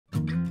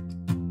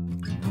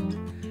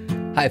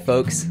Hi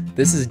folks,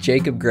 this is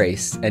Jacob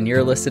Grace, and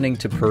you're listening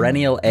to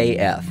Perennial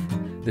AF,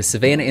 the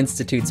Savanna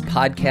Institute's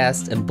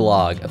podcast and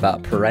blog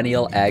about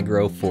perennial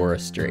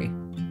agroforestry.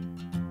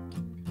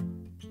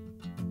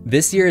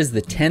 This year is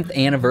the 10th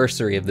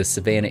anniversary of the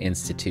Savanna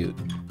Institute,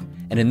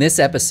 and in this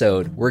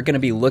episode, we're going to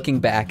be looking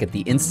back at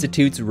the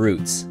Institute's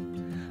roots.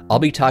 I'll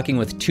be talking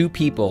with two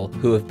people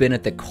who have been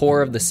at the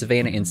core of the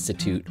Savanna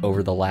Institute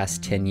over the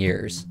last 10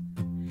 years,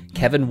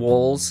 Kevin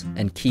Wolz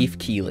and Keefe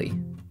Keeley.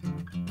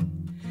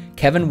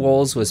 Kevin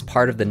Wolz was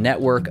part of the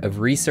network of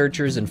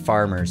researchers and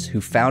farmers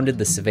who founded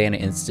the Savanna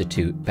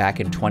Institute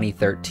back in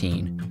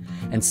 2013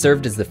 and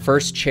served as the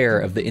first chair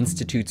of the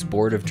Institute's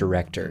board of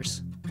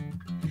directors.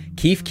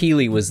 Keefe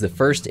Keeley was the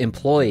first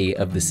employee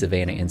of the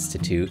Savanna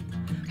Institute,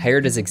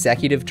 hired as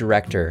executive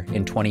director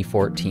in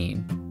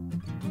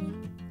 2014.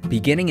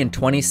 Beginning in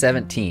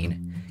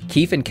 2017,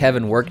 Keefe and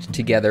Kevin worked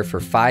together for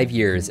 5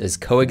 years as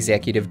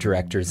co-executive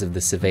directors of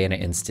the Savanna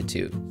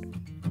Institute.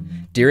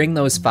 During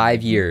those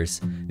 5 years,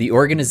 the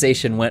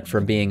organization went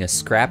from being a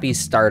scrappy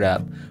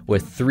startup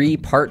with 3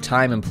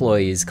 part-time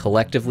employees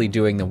collectively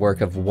doing the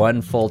work of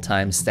 1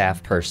 full-time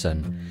staff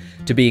person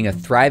to being a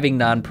thriving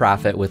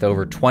nonprofit with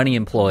over 20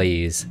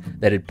 employees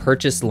that had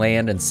purchased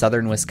land in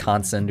southern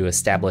Wisconsin to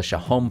establish a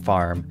home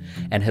farm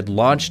and had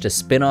launched a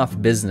spin-off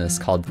business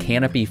called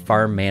Canopy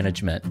Farm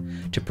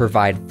Management to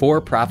provide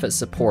for-profit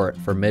support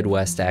for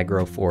Midwest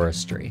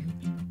agroforestry.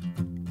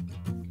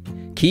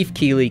 Keefe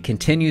Keeley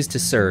continues to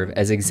serve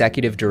as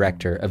executive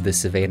director of the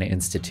Savanna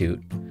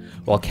Institute,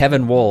 while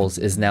Kevin Wolz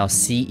is now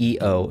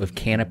CEO of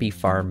Canopy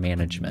Farm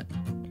Management.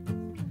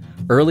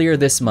 Earlier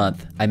this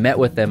month, I met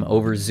with them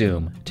over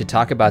Zoom to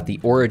talk about the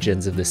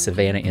origins of the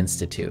Savanna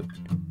Institute.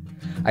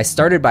 I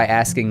started by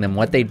asking them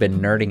what they'd been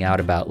nerding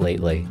out about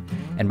lately,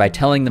 and by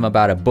telling them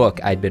about a book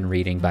I'd been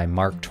reading by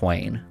Mark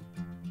Twain.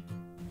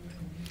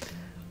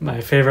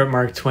 My favorite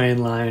Mark Twain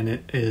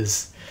line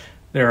is,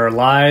 "There are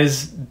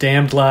lies,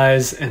 damned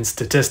lies, and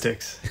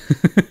statistics."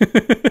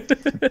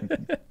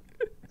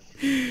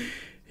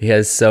 He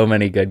has so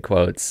many good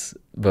quotes,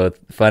 both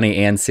funny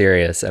and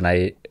serious, and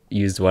I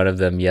used one of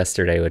them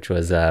yesterday, which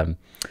was, a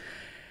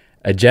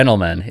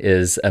gentleman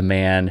is a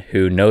man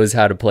who knows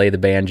how to play the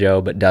banjo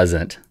but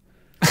doesn't.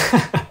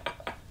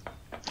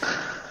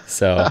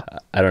 So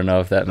I don't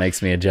know if that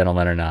makes me a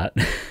gentleman or not.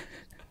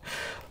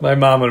 My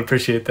mom would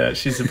appreciate that.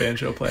 She's a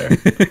banjo player.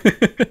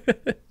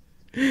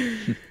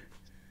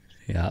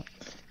 Yeah.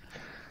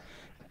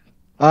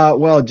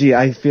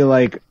 I feel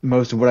like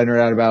most of what I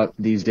nerd out about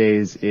these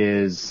days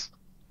is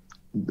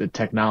the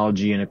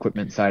technology and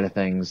equipment side of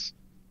things,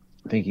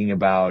 thinking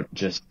about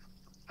just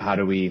how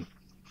do we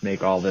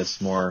make all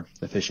this more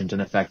efficient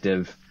and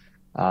effective.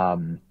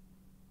 The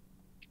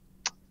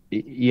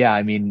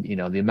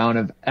amount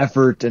of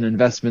effort and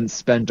investment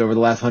spent over the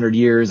last 100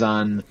 years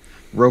on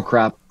row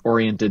crop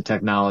oriented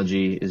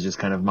technology is just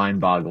kind of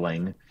mind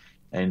boggling,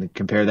 and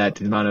compare that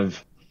to the amount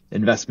of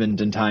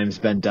investment and time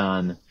spent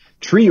on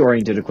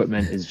tree-oriented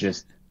equipment is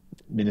just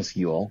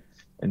minuscule.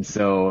 And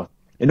so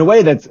in a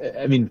way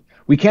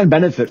we can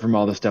benefit from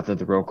all the stuff that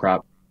the row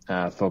crop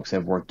folks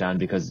have worked on,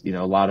 because, a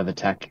lot of the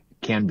tech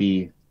can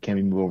be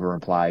moved over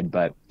and applied,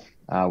 but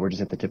we're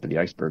just at the tip of the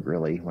iceberg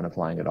really when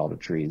applying it all to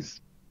trees.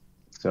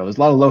 So there's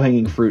a lot of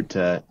low-hanging fruit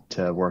to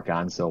work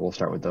on. So we'll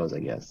start with those, I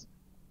guess.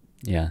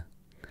 Yeah.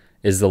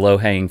 Is the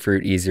low-hanging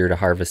fruit easier to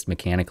harvest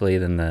mechanically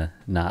than the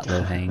not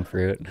low-hanging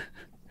fruit?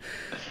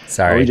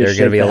 Sorry, there are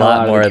going to be a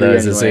lot more of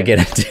those as we get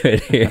into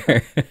it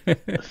here.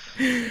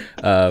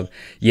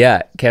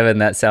 Yeah, Kevin,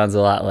 that sounds a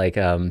lot like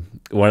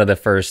one of the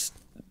first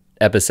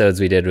episodes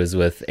we did was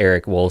with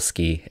Eric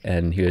Wolski,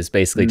 and he was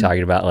basically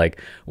talking about,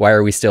 like, why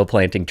are we still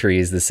planting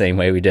trees the same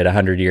way we did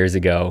 100 years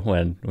ago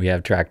when we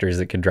have tractors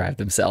that can drive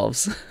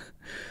themselves?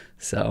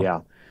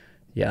 So,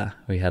 yeah,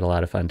 we had a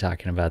lot of fun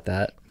talking about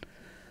that.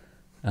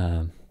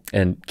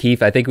 And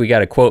Keith, I think we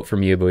got a quote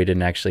from you, but we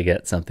didn't actually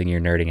get something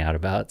you're nerding out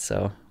about,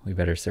 so we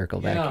better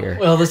circle back here.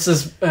 Well, this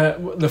is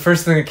the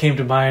first thing that came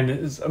to mind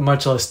is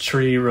much less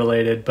tree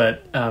related,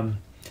 but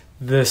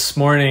this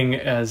morning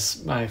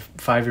as my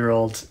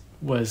 5-year-old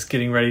was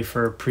getting ready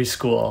for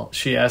preschool,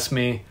 she asked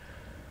me,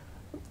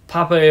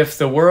 "Papa, if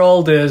the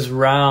world is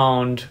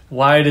round,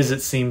 why does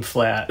it seem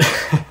flat?"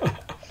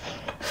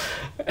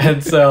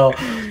 And so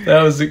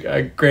that was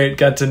a great,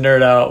 got to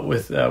nerd out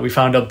with, we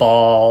found a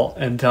ball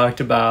and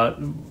talked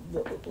about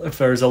if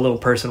there was a little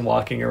person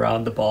walking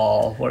around the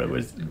ball, what it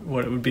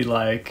would be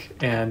like.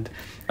 And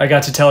I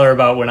got to tell her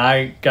about when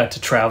I got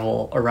to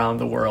travel around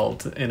the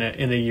world in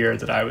a year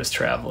that I was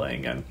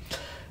traveling. And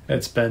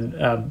it's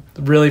been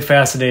really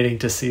fascinating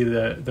to see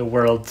the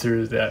world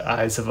through the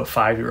eyes of a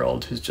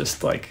 5-year-old who's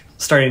just like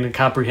starting to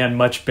comprehend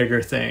much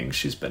bigger things.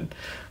 She's been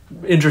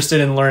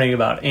interested in learning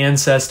about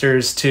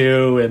ancestors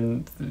too,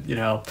 and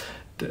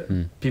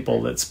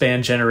people that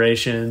span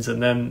generations,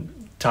 and then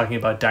talking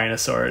about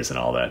dinosaurs and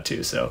all that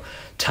too. So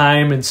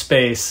time and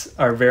space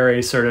are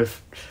very sort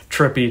of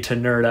trippy to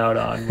nerd out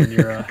on when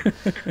you're a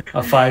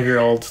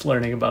 5-year-old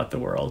learning about the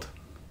world.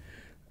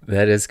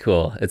 That is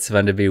cool. It's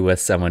fun to be with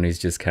someone who's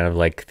just kind of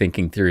like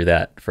thinking through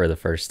that for the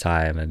first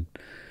time and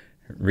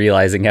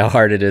realizing how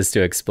hard it is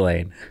to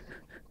explain.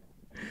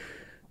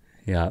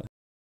 Yeah.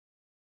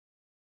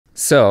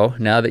 So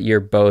now that you're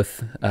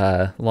both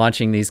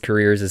launching these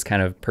careers as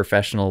kind of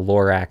professional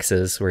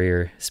Loraxes, where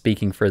you're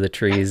speaking for the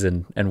trees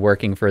and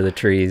working for the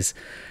trees,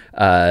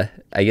 I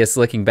guess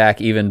looking back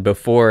even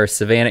before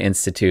Savanna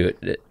Institute,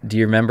 do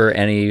you remember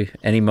any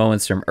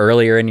moments from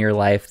earlier in your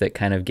life that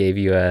kind of gave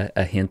you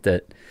a hint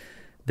that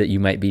you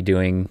might be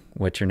doing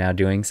what you're now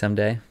doing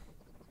someday?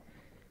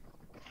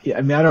 Yeah,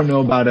 I mean, I don't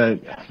know about a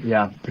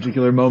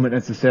particular moment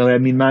necessarily. I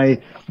mean,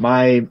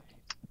 my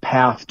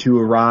path to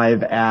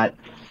arrive at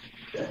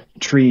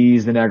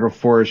trees and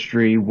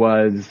agroforestry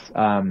was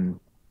I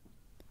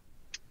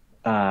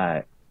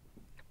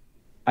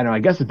don't know, I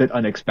guess a bit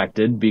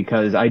unexpected,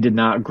 because I did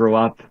not grow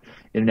up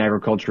in an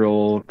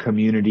agricultural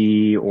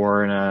community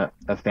or in a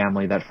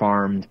family that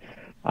farmed.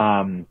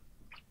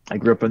 I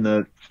grew up in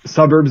the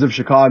suburbs of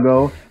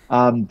Chicago,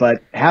 but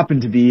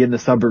happened to be in the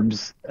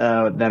suburbs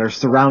that are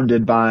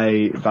surrounded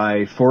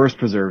by forest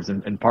preserves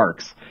and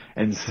parks.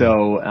 And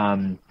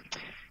so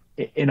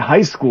in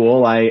high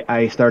school,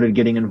 I started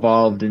getting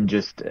involved in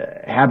just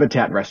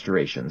habitat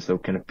restoration, so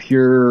kind of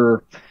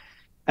pure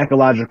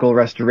ecological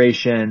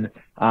restoration.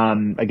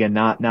 Again,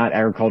 not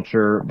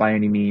agriculture by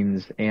any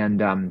means,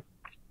 and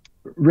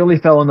really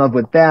fell in love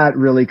with that.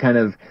 Really kind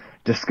of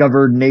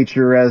discovered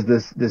nature as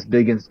this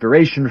big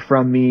inspiration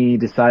from me.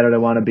 Decided I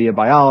want to be a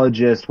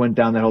biologist. Went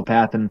down that whole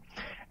path, and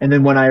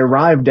then when I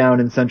arrived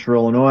down in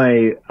Central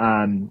Illinois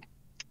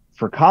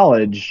for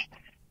college,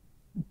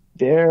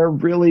 there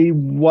really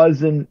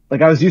wasn't,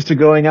 like, I was used to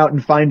going out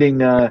and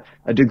finding a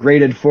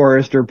degraded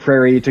forest or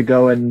prairie to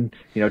go and,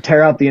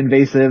 tear out the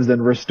invasives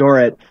and restore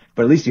it.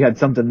 But at least you had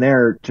something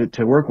there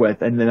to work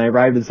with. And then I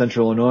arrived in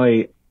Central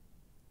Illinois,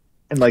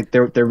 and like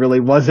there really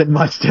wasn't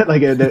much to,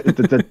 like,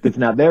 it's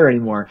not there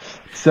anymore.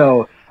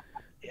 So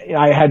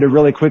I had to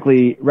really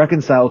quickly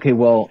reconcile, okay,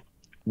 well,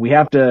 we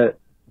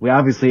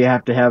obviously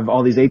have to have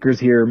all these acres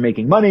here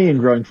making money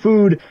and growing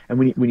food, and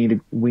we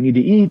need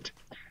to eat.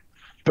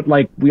 But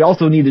like, we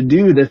also need to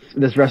do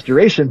this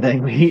restoration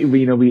thing.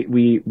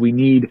 We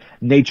need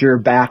nature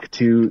back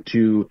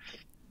to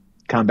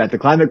combat the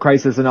climate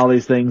crisis and all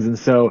these things. And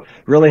so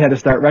really had to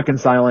start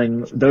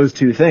reconciling those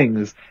two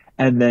things,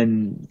 and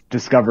then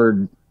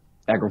discovered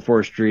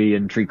agroforestry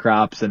and tree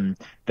crops, and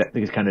that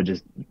was kind of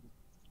just,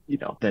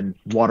 then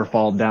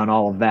waterfalled down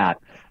all of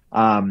that.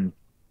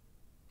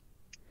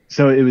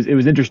 So it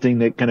was interesting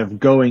that kind of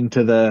going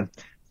to the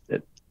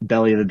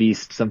belly of the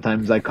beast,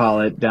 sometimes I call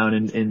it, down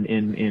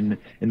in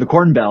the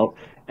Corn Belt,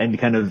 and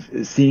kind of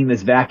seeing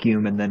this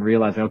vacuum, and then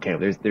realizing, okay,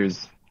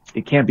 there's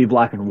it can't be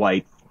black and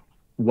white.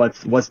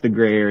 What's the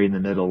gray area in the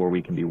middle where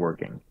we can be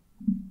working?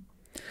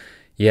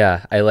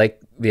 Yeah, I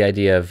like the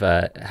idea of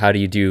how do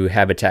you do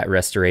habitat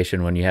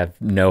restoration when you have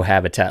no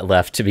habitat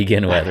left to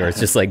begin with, or it's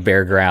just like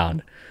bare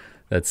ground.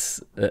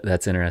 That's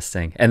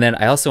interesting. And then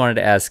I also wanted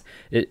to ask,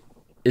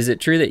 is it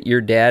true that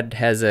your dad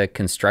has a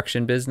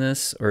construction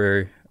business,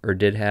 or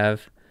did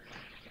have?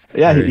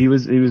 Yeah, he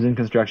was in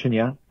construction.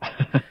 Yeah.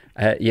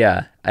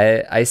 Yeah,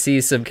 I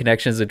see some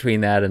connections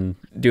between that and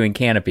doing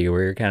Canopy,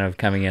 where you're kind of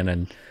coming in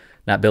and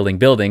not building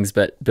buildings,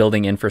 but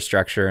building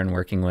infrastructure and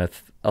working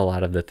with a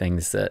lot of the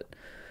things that,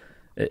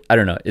 I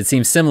don't know, it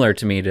seems similar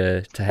to me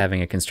to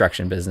having a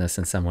construction business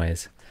in some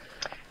ways.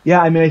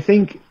 Yeah, I mean, I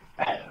think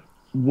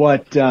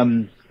what,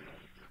 to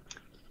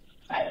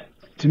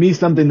me,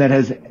 something that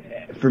has,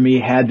 for me,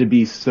 had to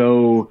be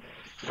so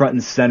front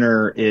and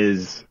center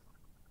is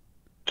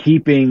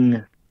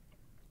keeping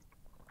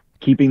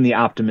the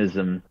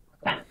optimism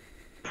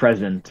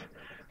present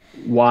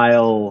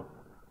while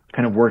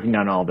kind of working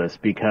on all this,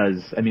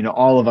 because I mean,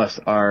 all of us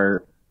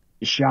are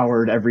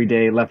showered every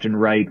day left and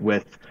right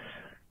with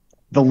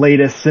the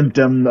latest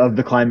symptom of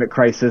the climate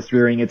crisis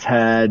rearing its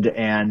head,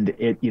 and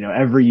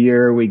every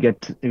year we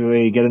get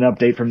an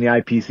update from the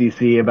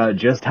IPCC about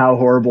just how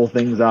horrible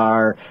things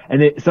are,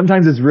 and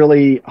sometimes it's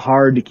really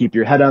hard to keep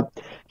your head up,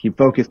 keep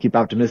focused, keep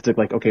optimistic,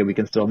 like, okay, we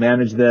can still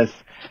manage this,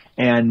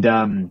 and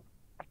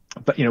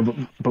but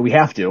we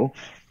have to.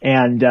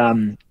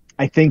 And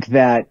I think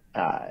that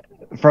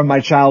from my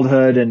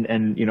childhood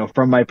and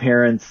from my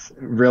parents,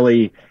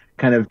 really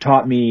kind of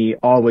taught me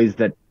always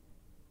that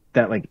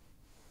like,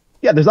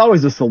 yeah, there's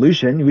always a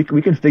solution.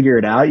 We can figure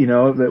it out.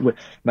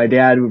 My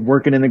dad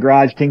working in the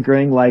garage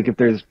tinkering, like, if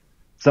there's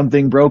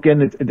something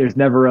broken, there's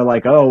never a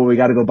like, oh, we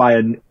got to go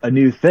buy a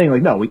new thing.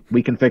 Like, no,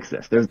 we can fix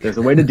this. There's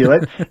a way to do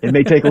it. It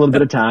may take a little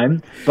bit of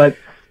time, but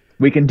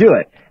we can do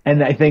it.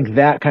 And I think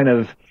that kind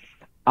of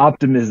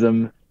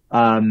optimism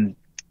and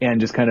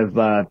just kind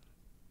of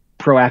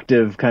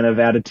proactive kind of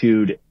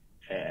attitude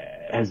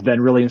has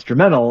been really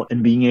instrumental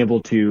in being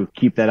able to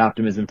keep that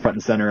optimism front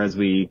and center as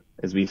we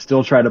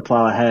still try to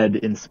plow ahead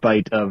in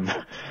spite of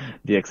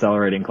the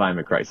accelerating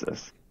climate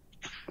crisis.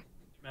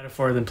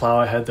 Metaphor than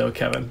plow ahead, though,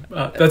 Kevin.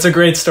 That's a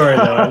great story,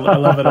 though. I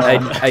love it all.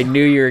 I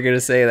knew you were going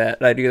to say that.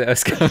 I knew that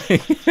was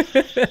coming.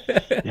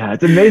 Yeah,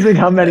 it's amazing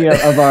how many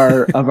of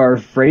our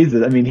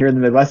phrases, I mean, here in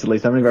the Midwest at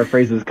least, how many of our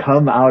phrases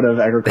come out of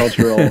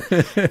agricultural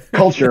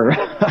culture.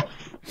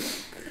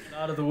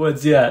 Out of the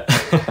woods yet.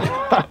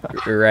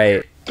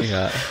 Right.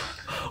 Yeah.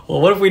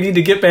 Well, what if we need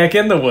to get back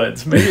in the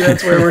woods? Maybe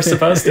that's where we're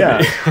supposed to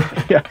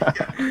be.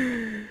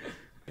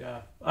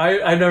 Yeah.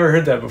 I've never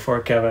heard that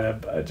before,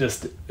 Kevin.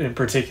 Just in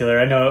particular,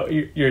 I know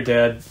your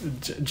dad,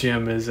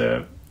 Jim, is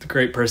a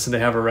great person to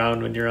have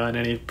around when you're on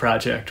any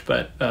project,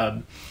 but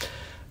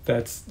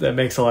that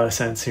makes a lot of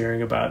sense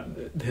hearing about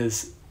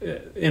his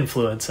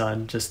influence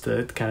on just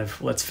the kind of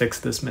let's fix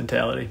this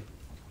mentality.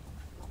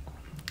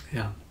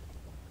 Yeah.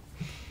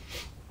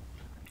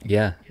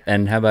 Yeah.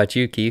 And how about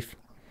you, Keefe?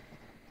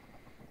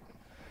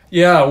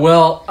 Yeah,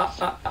 well,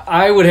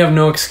 I would have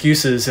no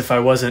excuses if I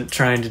wasn't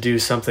trying to do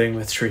something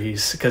with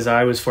trees, because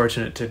I was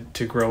fortunate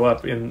to grow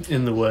up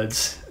in the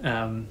woods,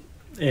 and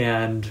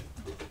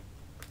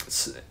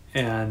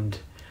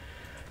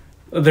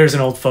there's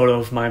an old photo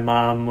of my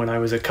mom when I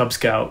was a Cub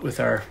Scout with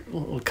our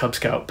little Cub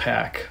Scout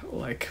pack,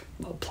 like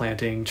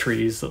planting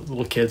trees,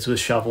 little kids with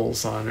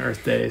shovels on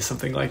Earth Day,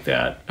 something like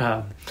that.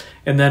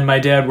 And then my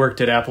dad worked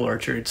at apple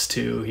orchards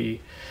too.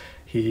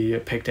 He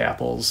picked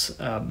apples.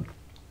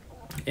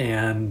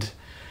 And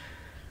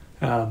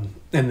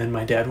then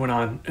my dad went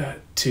on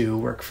to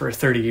work for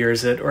 30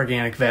 years at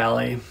Organic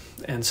Valley.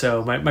 And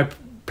so my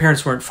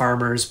parents weren't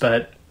farmers,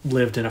 but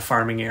lived in a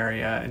farming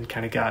area and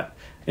kind of got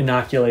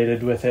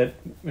inoculated with it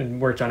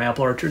and worked on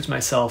apple orchards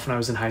myself when I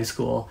was in high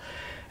school.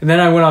 And then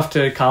I went off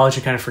to college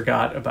and kind of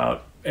forgot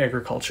about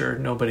agriculture.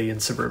 Nobody in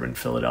suburban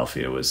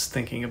Philadelphia was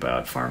thinking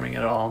about farming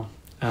at all.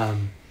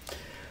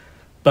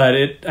 But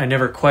I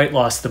never quite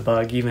lost the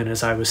bug, even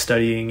as I was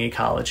studying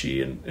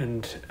ecology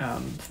and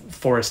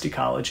forest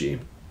ecology.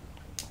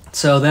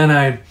 So then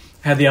I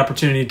had the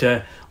opportunity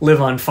to live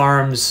on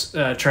farms,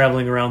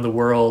 traveling around the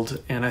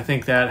world, and I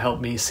think that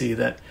helped me see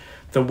that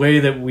the way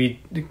that we,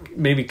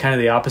 maybe kind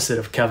of the opposite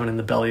of Kevin in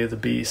the belly of the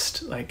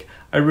beast, like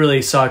I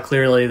really saw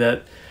clearly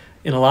that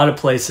in a lot of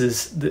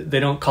places,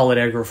 they don't call it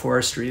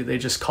agroforestry, they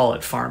just call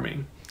it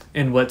farming.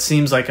 And what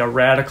seems like a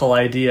radical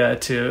idea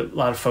to a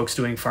lot of folks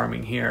doing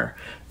farming here,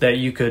 that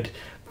you could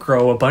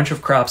grow a bunch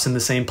of crops in the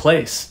same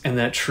place and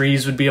that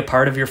trees would be a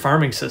part of your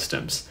farming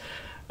systems.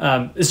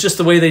 It's just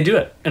the way they do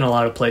it in a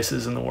lot of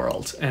places in the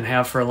world and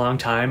have for a long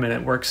time, and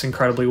it works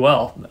incredibly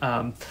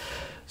well.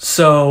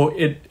 So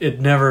it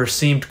never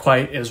seemed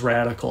quite as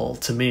radical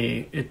to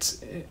me.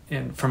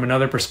 And from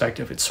another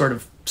perspective, it's sort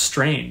of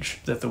strange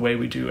that the way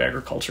we do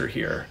agriculture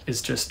here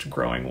is just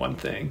growing one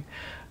thing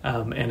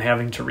and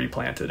having to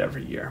replant it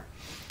every year.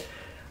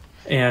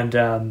 And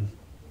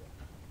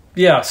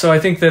so I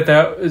think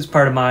that is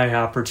part of my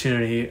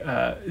opportunity,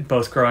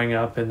 both growing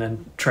up and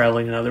then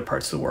traveling in other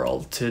parts of the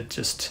world, to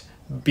just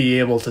be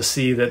able to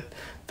see that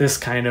this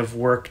kind of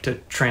work to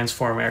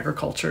transform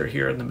agriculture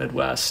here in the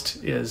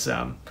Midwest is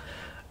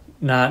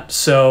not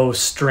so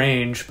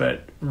strange,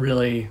 but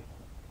really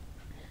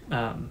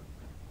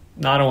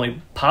not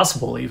only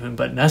possible even,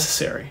 but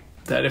necessary.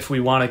 That if we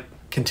want to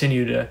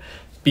continue to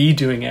be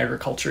doing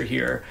agriculture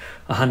here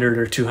 100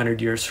 or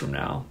 200 years from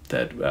now,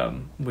 that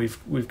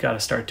we've got to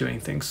start doing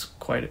things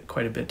quite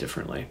a bit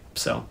differently.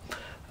 So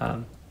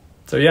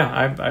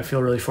I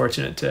feel really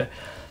fortunate to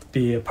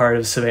be a part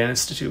of Savanna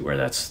Institute, where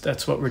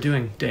that's what we're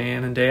doing day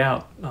in and day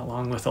out,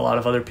 along with a lot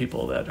of other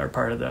people that are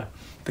part of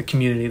the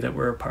community that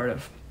we're a part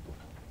of.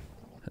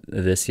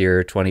 This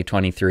year,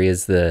 2023,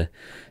 is the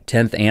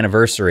 10th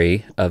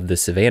anniversary of the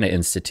Savanna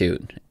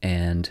Institute,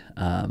 and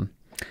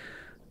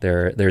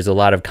there's a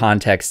lot of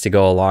context to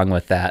go along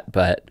with that,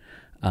 but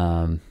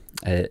I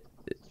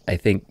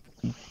think,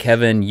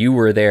 Kevin, you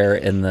were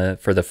there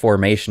for the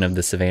formation of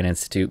the Savanna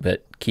Institute,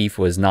 but Keefe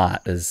was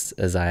not,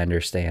 as I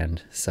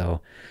understand.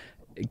 So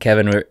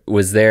Kevin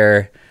was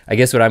there. I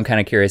guess what I'm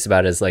kind of curious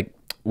about is, like,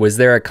 was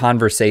there a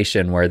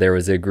conversation where there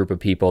was a group of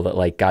people that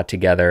like got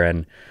together,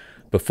 and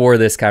before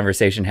this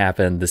conversation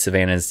happened, the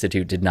Savanna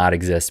Institute did not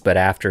exist, but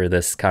after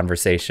this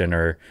conversation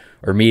or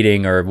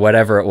meeting or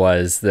whatever it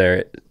was,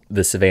 the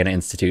Savanna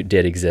Institute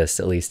did exist,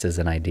 at least as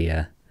an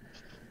idea?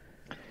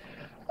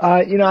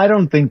 I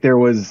don't think there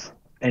was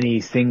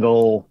any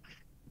single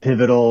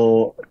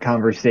pivotal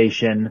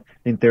conversation. I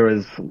think there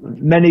was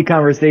many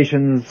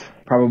conversations,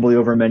 probably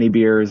over many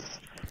beers,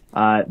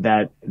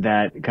 that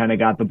kind of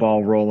got the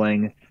ball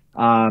rolling.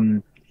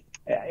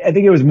 I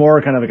think it was more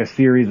kind of like a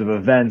series of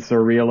events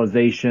or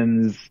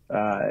realizations.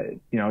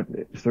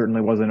 It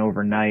certainly wasn't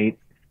overnight.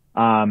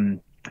 I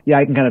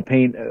can kind of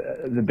paint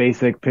the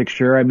basic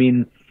picture. I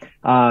mean,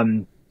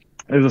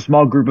 there's a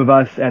small group of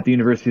us at the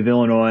University of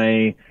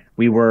Illinois.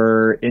 We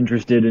were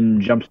interested in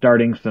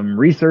jumpstarting some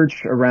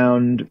research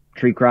around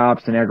tree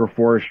crops and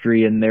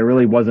agroforestry, and there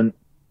really wasn't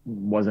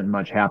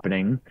much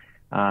happening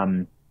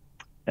at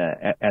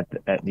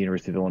the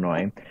University of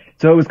Illinois.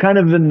 So it was kind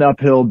of an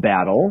uphill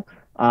battle.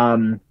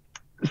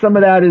 Some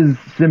of that is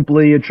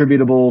simply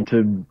attributable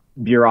to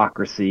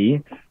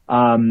bureaucracy,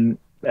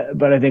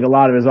 but I think a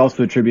lot of it is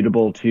also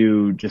attributable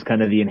to just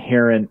kind of the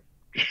inherent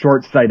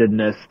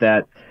short-sightedness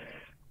that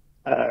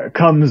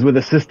comes with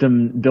a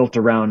system built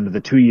around the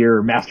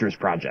 2-year master's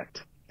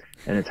project.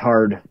 And it's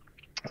hard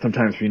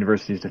sometimes for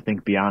universities to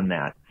think beyond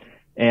that.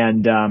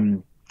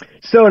 And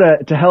So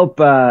to help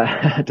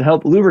to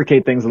help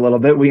lubricate things a little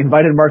bit, we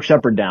invited Mark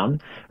Shepard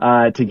down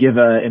to give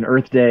an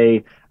Earth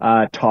Day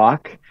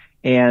talk,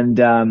 and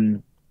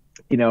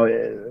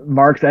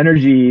Mark's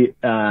energy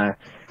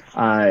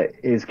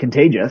is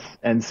contagious,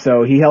 and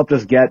so he helped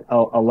us get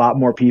a lot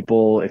more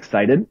people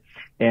excited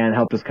and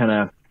helped us kind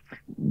of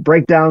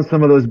break down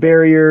some of those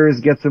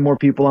barriers, get some more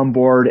people on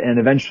board, and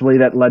eventually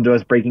that led to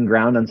us breaking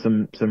ground on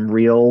some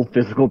real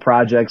physical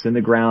projects in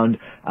the ground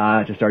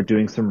to start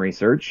doing some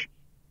research.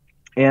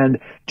 And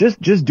just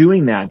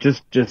doing that,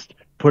 just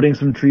putting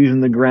some trees in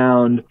the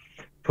ground,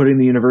 putting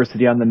the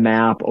university on the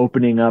map,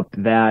 opening up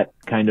that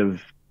kind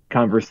of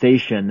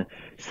conversation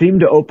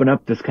seemed to open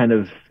up this kind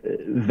of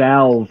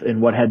valve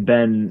in what had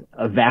been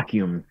a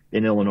vacuum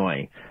in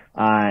Illinois.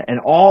 And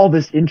all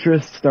this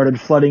interest started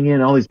flooding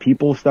in. All these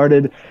people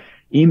started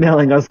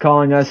emailing us,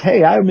 calling us,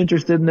 "Hey, I'm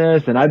interested in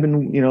this, and I've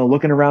been,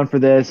 looking around for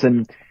this."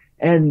 And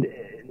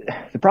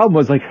the problem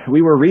was, like,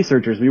 we were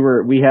researchers. We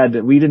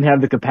didn't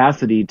have the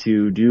capacity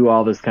to do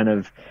all this kind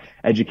of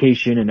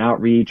education and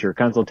outreach or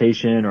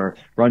consultation or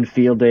run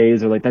field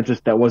days, or like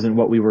that wasn't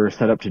what we were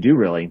set up to do,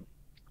 really.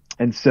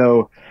 And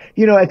so,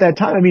 at that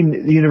time, I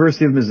mean, the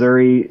University of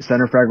Missouri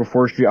Center for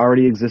Agroforestry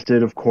already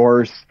existed, of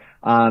course.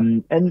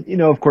 And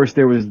of course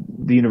there was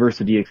the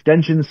university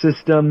extension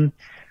system,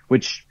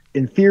 which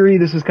in theory,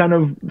 this is kind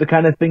of the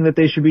kind of thing that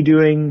they should be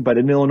doing. But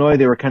in Illinois,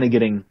 they were kind of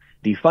getting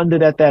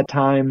defunded at that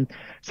time.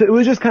 So it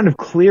was just kind of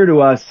clear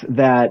to us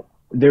that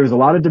there was a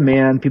lot of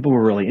demand. People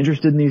were really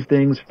interested in these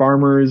things,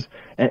 farmers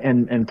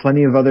and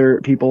plenty of other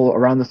people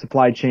around the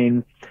supply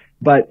chain.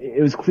 But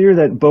it was clear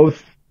that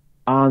both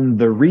on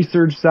the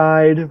research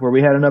side, where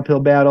we had an uphill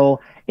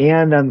battle,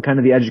 and on kind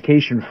of the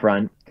education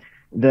front,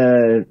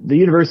 the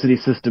university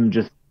system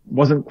just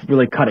wasn't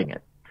really cutting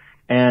it.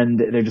 And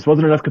there just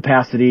wasn't enough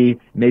capacity.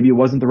 Maybe it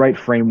wasn't the right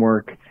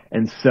framework.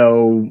 And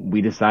so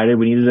we decided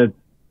we needed to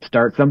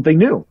start something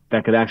new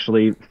that could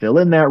actually fill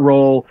in that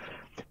role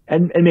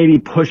and maybe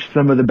push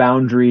some of the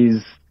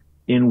boundaries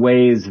in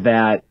ways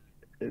that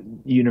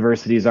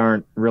universities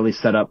aren't really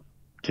set up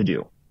to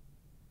do.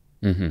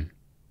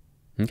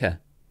 Mm-hmm. Okay.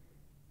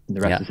 The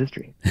rest is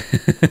history.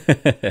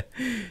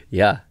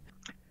 Yeah.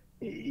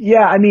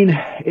 Yeah, I mean,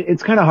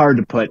 it's kind of hard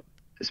to put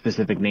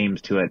specific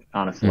names to it,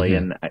 honestly,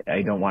 and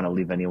I don't want to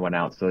leave anyone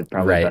out, so it's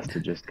probably best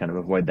to just kind of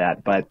avoid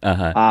that. But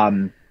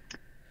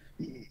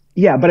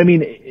yeah, but I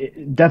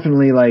mean,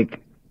 definitely, like,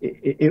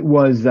 it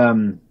was,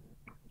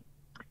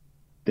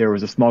 there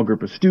was a small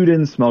group of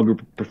students, small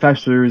group of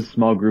professors,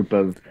 small group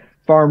of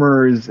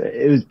farmers.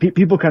 It was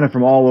people kind of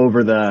from all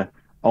over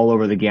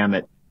the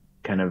gamut,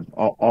 kind of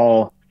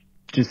all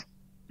just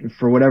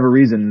for whatever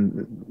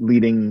reason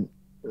leading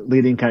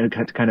kind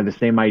of the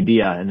same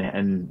idea,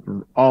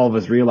 and all of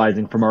us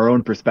realizing from our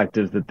own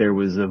perspectives that there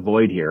was a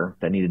void here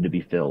that needed to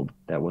be filled,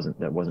 that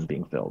wasn't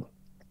being filled.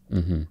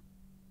 Mm-hmm.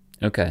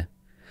 Okay.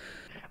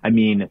 I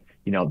mean,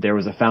 there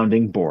was a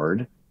founding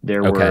board.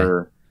 There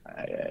were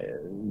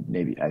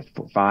maybe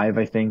 5,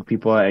 I think,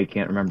 people. I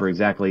can't remember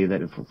exactly,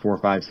 that 4,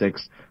 5,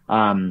 6.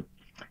 And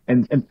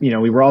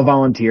we were all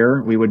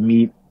volunteer. We would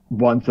meet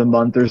once a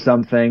month or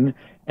something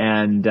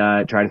and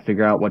try to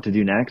figure out what to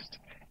do next.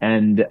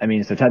 And I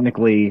mean, so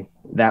technically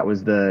that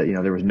was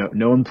there was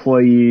no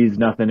employees,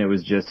 nothing. It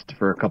was just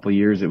for a couple of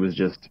years. It was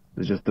just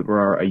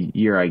for a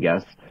year, I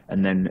guess.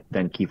 And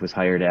then Keefe was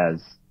hired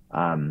as,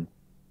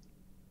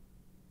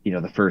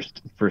 the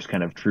first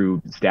kind of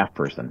true staff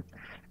person.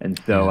 And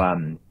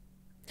so,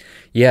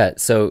 yeah.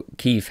 So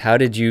Keefe, how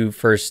did you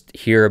first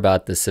hear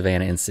about the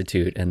Savanna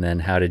Institute? And then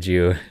how did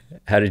you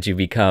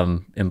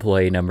become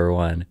employee number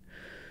 1?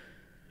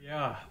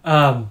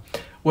 Yeah.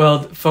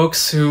 Well,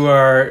 folks who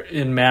are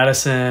in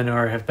Madison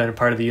or have been a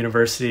part of the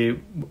university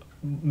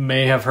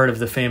may have heard of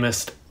the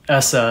famous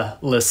ESSA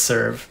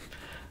listserv,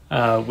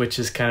 which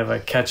is kind of a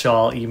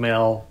catch-all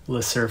email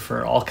listserv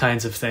for all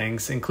kinds of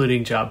things,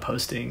 including job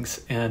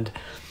postings. And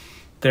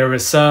there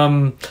was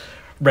some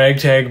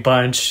ragtag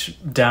bunch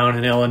down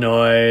in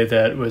Illinois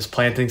that was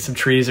planting some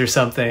trees or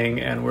something,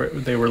 and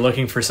they were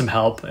looking for some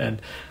help. And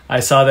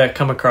I saw that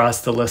come across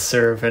the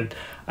listserv, and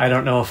I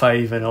don't know if I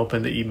even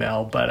opened the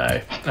email, but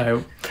I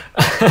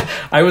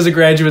I was a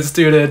graduate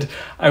student.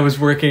 I was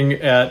working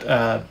at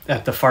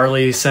the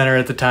Farley Center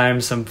at the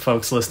time. Some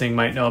folks listening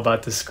might know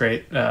about this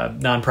great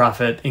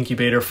nonprofit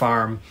incubator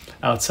farm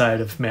outside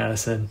of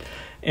Madison.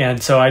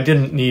 And so I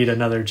didn't need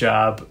another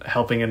job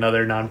helping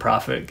another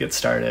nonprofit get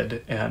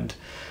started. And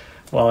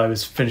while I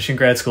was finishing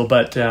grad school,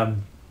 but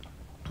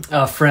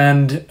a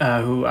friend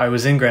who I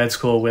was in grad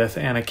school with,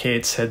 Anna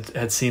Cates,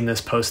 had seen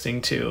this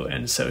posting too.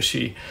 And so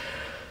she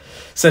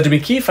said to me,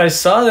 "Keefe, I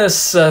saw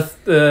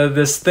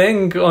this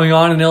thing going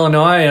on in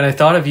Illinois, and I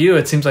thought of you.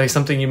 It seems like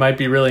something you might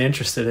be really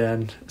interested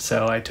in."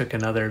 So I took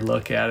another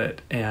look at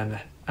it, and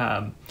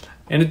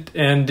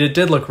it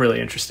did look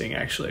really interesting,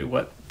 actually,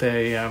 what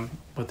they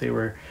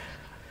were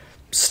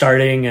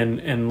starting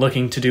and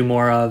looking to do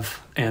more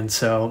of. And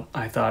so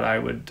I thought I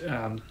would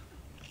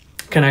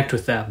connect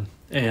with them,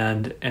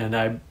 and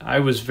I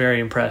was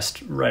very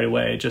impressed right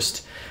away,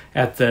 just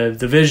at the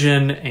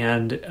vision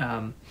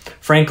and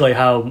frankly,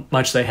 how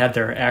much they had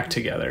their act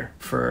together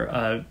for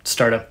a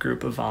startup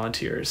group of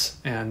volunteers.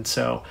 And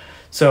so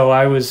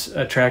I was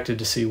attracted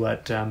to see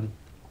what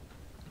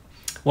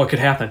could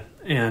happen.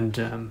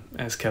 And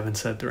as Kevin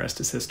said, the rest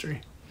is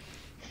history.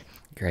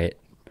 Great.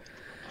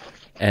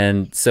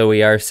 And so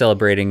we are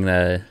celebrating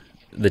the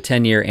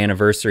 10-year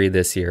anniversary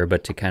this year,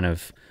 but to kind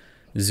of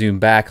zoom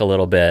back a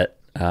little bit,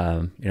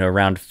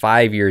 around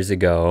 5 years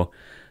ago,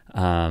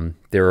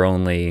 there were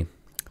only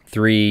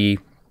 3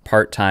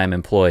 part-time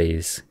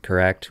employees,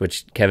 correct?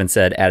 Which Kevin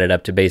said added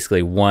up to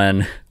basically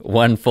one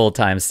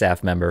full-time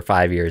staff member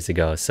 5 years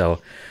ago. So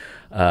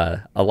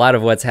a lot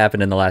of what's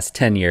happened in the last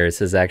 10 years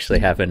has actually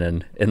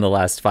happened in the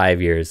last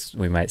 5 years,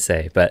 we might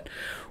say. But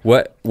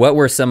what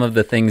were some of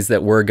the things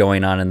that were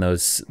going on in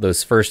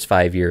those first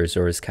 5 years,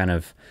 or was kind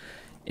of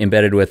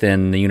embedded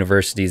within the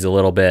universities a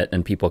little bit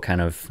and people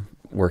kind of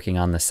working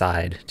on the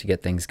side to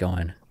get things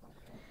going?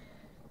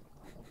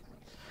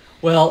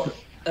 Well,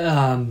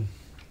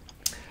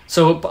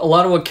 so a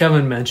lot of what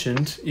Kevin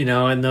mentioned,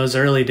 in those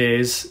early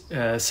days,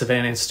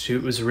 Savanna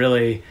Institute was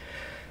really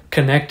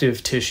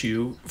connective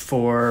tissue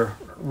for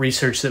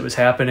research that was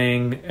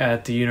happening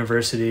at the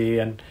university,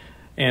 and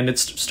it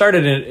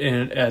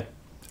started at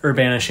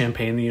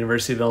Urbana-Champaign, the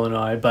University of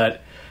Illinois,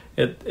 but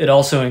it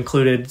also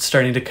included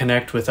starting to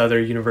connect with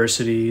other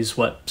universities,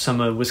 what some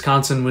of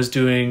Wisconsin was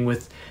doing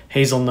with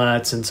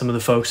hazelnuts, and some of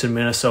the folks in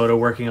Minnesota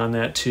working on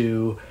that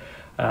too.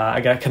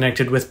 I got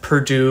connected with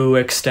Purdue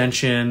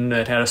Extension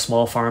that had a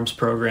small farms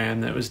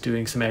program that was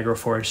doing some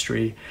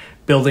agroforestry,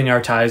 building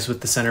our ties with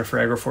the Center for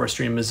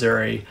Agroforestry in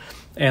Missouri.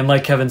 And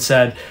like Kevin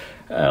said,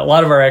 a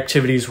lot of our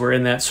activities were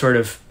in that sort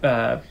of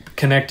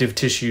connective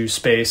tissue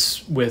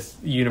space with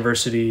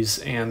universities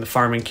and the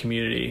farming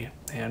community.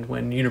 And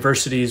when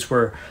universities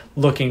were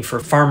looking for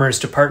farmers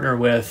to partner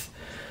with,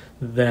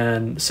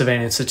 then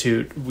Savanna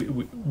Institute,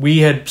 we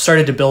had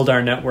started to build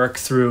our network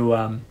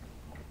through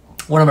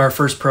one of our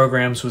first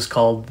programs was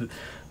called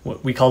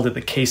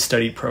the case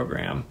study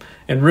program.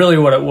 And really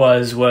what it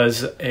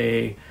was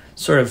a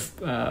sort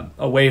of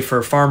a way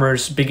for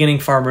farmers, beginning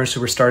farmers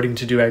who were starting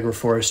to do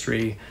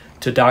agroforestry,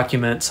 to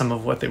document some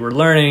of what they were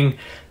learning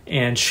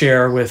and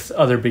share with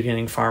other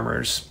beginning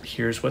farmers.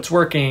 Here's what's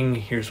working,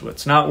 here's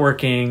what's not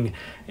working.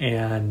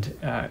 And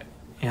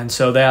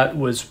so that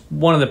was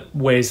one of the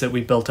ways that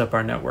we built up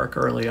our network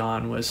early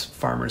on, was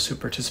farmers who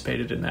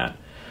participated in that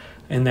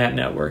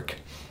network.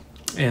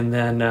 And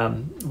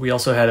then we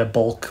also had a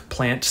bulk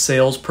plant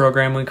sales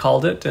program, we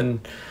called it,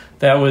 and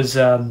that was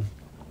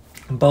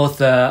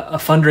both a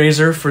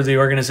fundraiser for the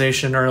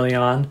organization early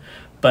on,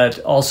 but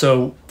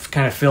also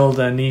kind of filled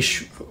a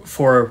niche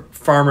for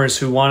farmers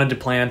who wanted to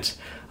plant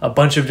a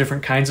bunch of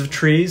different kinds of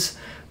trees,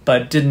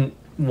 but didn't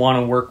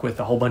want to work with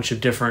a whole bunch of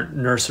different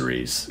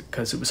nurseries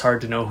because it was hard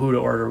to know who to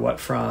order what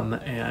from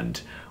and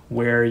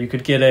where you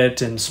could get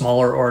it, and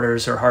smaller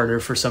orders are harder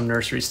for some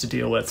nurseries to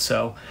deal with.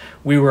 So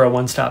we were a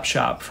one-stop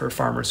shop for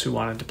farmers who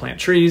wanted to plant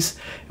trees,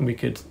 and we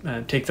could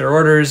take their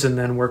orders and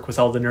then work with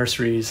all the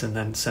nurseries and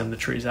then send the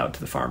trees out to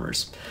the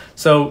farmers.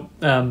 So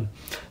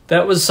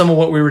that was some of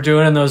what we were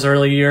doing in those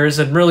early years,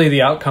 and really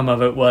the outcome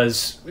of it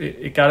was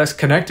it got us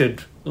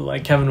connected.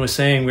 Like Kevin was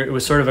saying, it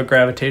was sort of a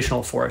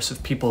gravitational force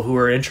of people who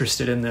were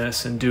interested in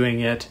this and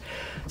doing it.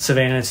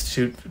 Savanna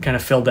Institute kind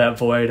of filled that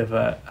void of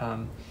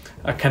a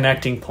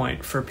connecting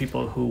point for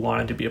people who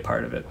wanted to be a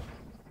part of it.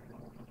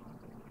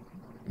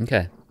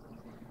 Okay.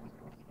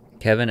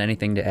 Kevin,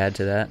 anything to add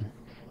to that?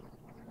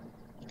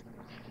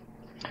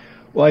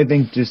 Well, I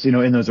think just,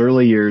 in those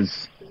early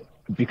years,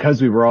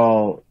 because we were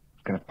all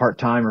kind of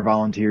part-time or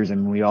volunteers,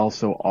 and we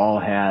also all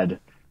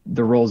had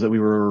the roles that we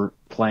were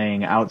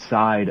playing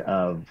outside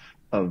of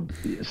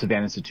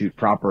Savanna Institute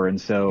proper. And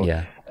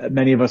so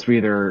many of us were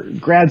either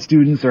grad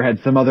students or had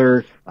some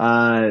other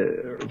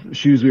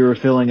shoes we were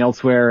filling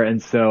elsewhere.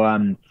 And so,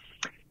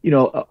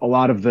 a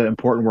lot of the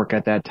important work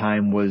at that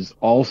time was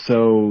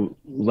also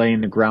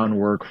laying the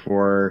groundwork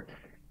for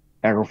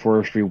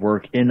agroforestry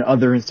work in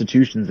other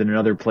institutions and in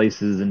other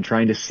places, and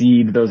trying to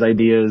seed those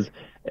ideas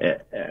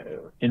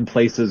in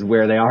places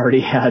where they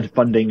already had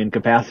funding and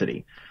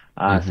capacity.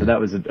 So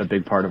that was a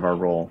big part of our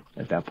role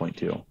at that point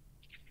too.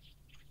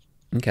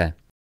 Okay.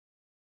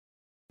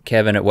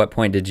 Kevin, at what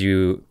point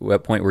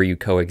were you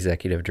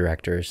co-executive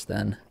directors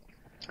then?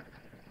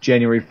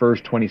 January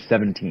 1st,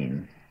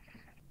 2017.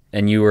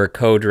 And you were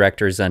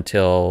co-directors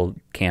until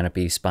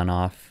Canopy spun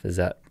off? Is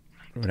that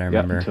what I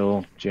remember? Yep,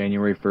 until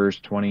January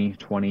 1st,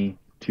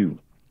 2022.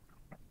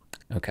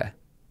 Okay.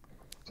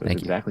 So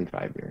it's exactly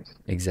 5 years.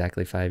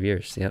 Exactly 5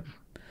 years, yep.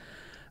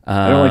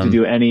 I don't like to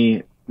do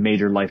any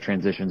major life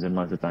transitions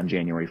unless it's on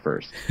January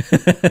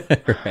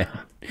 1st. Right.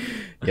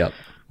 Yep.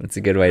 That's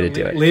a good way to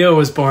do it. Leo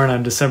was born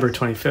on December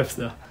 25th,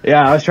 though.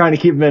 Yeah, I was trying to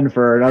keep him in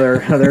for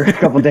another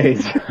couple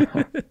days.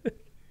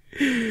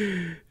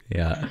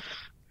 Yeah.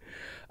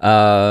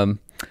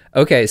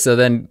 Okay, so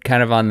then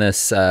kind of on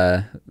this,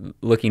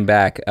 looking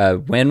back,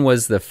 when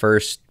was the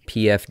first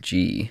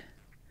PFG?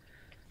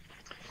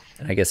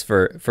 And I guess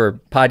for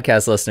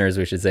podcast listeners,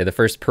 we should say the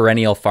first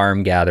perennial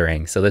farm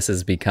gathering. So this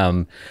has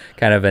become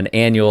kind of an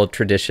annual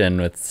tradition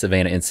with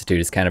Savanna Institute.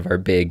 It's kind of our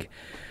big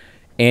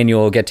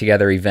annual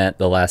get-together event.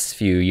 The last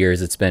few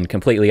years it's been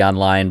completely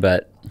online,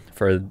 but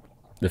for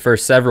the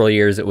first several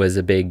years it was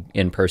a big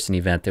in-person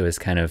event that was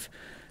kind of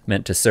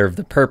meant to serve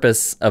the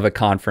purpose of a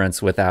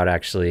conference without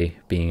actually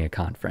being a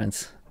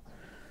conference.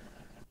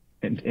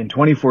 In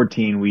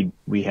 2014,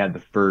 we had the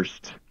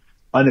first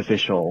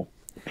unofficial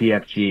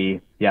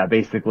PFG,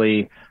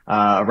 basically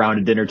around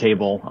a dinner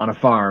table on a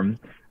farm,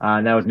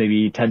 and that was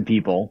maybe 10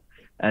 people.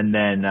 And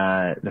then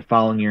the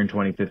following year in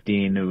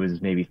 2015, it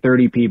was maybe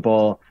 30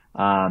 people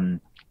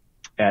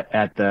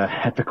at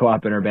the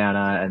co-op in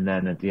Urbana, and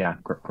then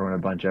grown a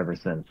bunch ever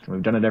since.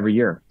 We've done it every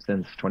year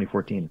since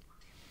 2014.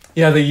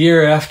 Yeah, the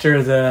year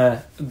after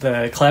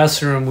the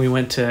classroom, we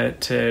went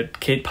to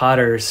Kate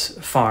Potter's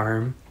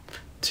farm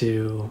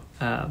to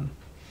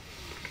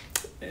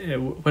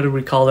what did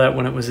we call that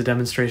when it was a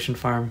demonstration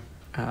farm?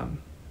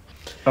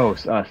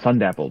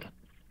 Sundappled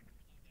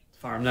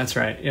farm. That's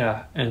right.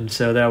 Yeah, and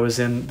so that was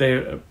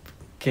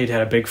Kate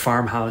had a big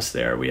farmhouse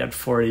there. We had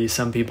 40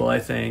 some people, I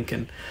think,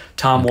 and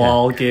Tom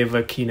Wall gave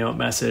a keynote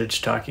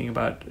message talking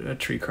about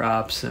tree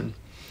crops, and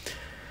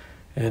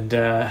then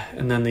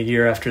the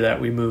year after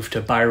that, we moved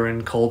to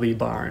Byron Colby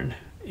Barn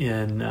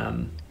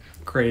in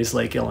Grays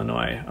Lake,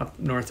 Illinois, up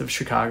north of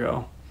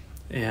Chicago,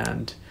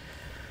 and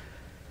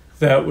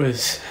that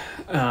was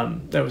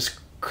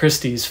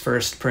Christy's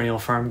first perennial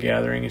farm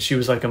gathering, and she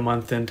was like a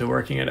month into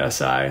working at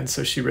SI, and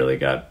so she really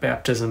got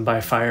baptism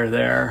by fire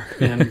there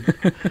and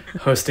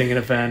hosting an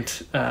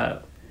event,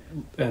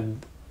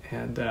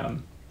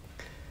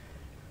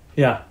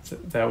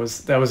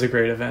 that was a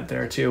great event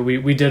there too.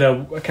 We did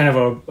a kind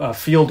of a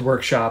field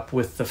workshop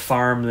with the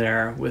farm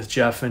there with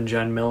Jeff and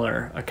Jen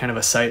Miller, a kind of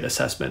a site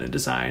assessment and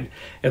design,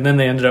 and then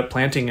they ended up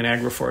planting an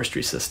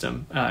agroforestry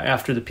system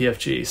after the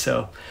PFG.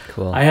 So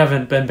cool. I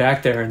haven't been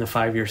back there in the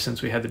 5 years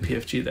since we had the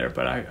PFG there,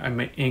 but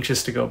I'm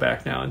anxious to go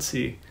back now and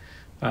see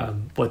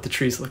what the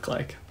trees look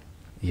like.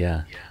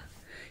 Yeah,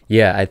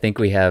 I think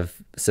we have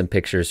some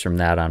pictures from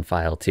that on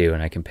file too,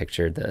 and I can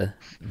picture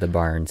the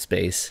barn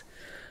space.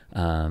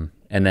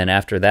 And then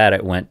after that,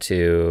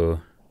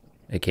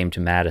 it came to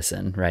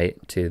Madison, right?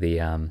 To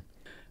the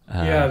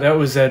that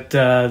was at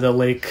the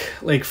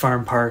Lake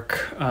Farm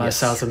Park yes.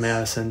 south of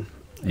Madison,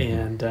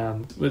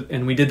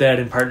 and we did that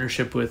in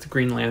partnership with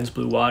Greenland's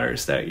Blue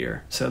Waters that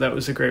year. So that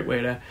was a great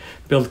way to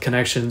build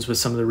connections with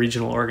some of the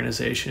regional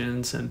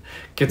organizations and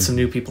get some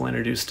new people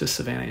introduced to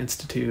Savanna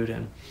Institute,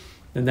 and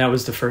that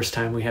was the first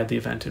time we had the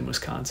event in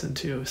Wisconsin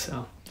too.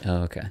 So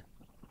okay,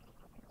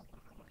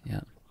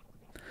 yeah,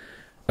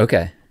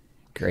 okay.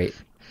 Great.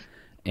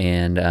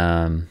 And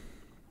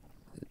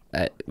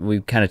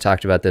we kind of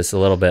talked about this a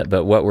little bit,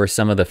 but what were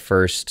some of the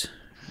first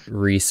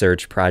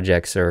research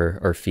projects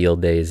or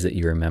field days that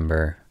you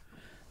remember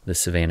the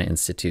Savanna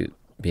Institute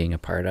being a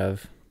part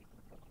of?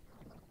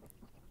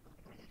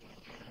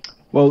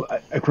 Well,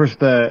 of course,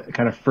 the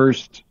kind of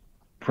first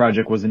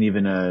project wasn't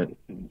even a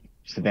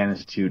Savanna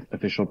Institute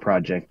official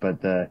project,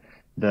 but the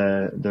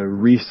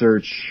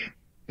research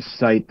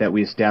site that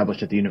we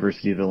established at the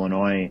University of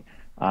Illinois,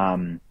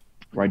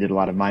 where I did a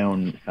lot of my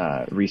own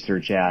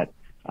research at,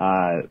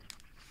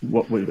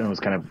 was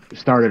kind of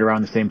started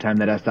around the same time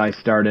that SI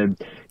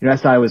started.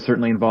 SI was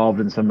certainly involved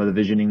in some of the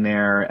visioning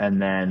there,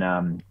 and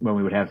then when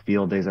we would have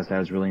field days, SI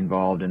was really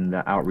involved in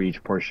the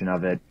outreach portion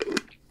of it.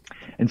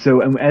 And so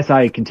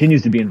SI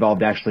continues to be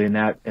involved actually in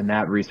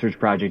that research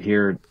project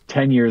here.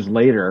 10 years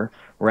later,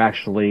 we're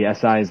actually,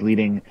 SI is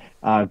leading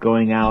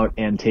going out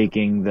and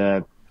taking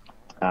the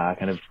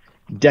kind of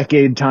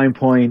decade time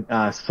point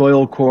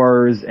soil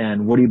cores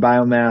and woody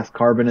biomass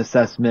carbon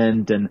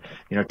assessment, and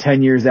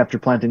 10 years after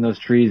planting those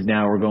trees,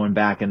 now we're going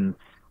back and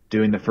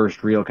doing the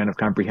first real kind of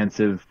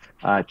comprehensive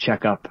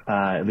checkup,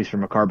 at least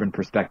from a carbon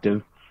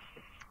perspective.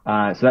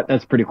 So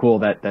that's pretty cool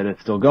that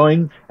it's still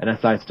going and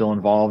SI is still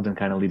involved and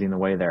kind of leading the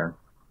way there.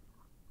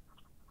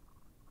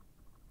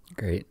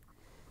 Great.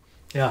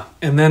 Yeah,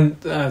 and then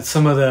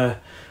some of the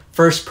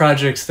first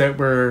projects that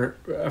were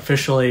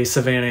officially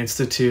Savanna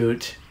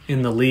Institute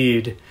in the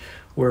lead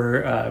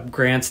were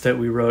grants that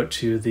we wrote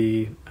to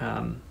the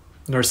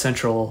North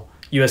Central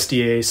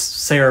USDA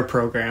SARE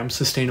program,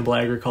 Sustainable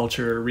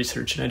Agriculture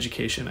Research and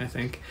Education, I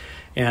think.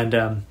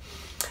 And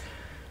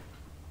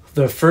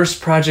the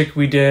first project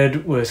we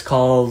did was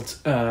called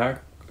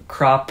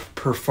Crop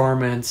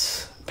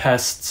Performance,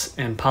 Pests,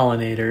 and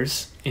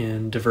Pollinators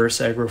in Diverse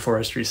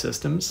Agroforestry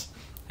Systems.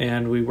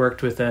 And we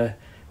worked with a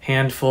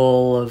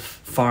handful of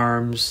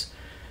farms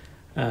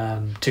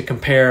to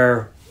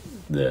compare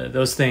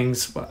those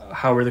things,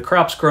 how were the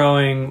crops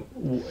growing,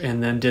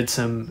 and then did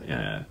some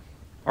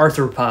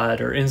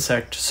arthropod or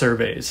insect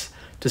surveys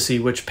to see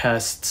which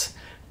pests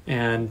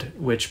and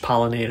which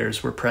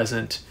pollinators were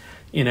present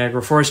in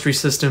agroforestry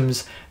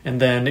systems,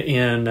 and then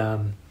in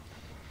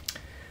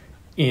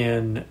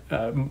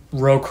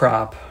row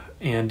crop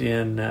and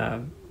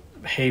in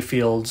hay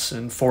fields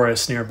and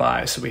forests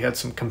nearby. So we had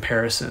some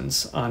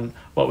comparisons on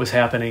what was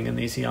happening in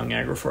these young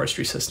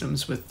agroforestry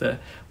systems with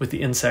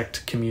the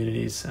insect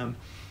communities.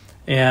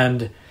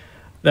 And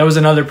that was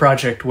another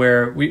project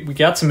where we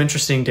got some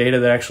interesting data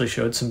that actually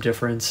showed some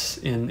difference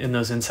in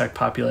those insect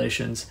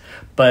populations,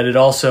 but it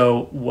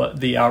also, what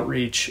the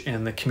outreach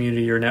and the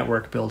community or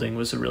network building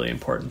was a really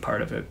important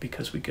part of it,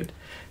 because we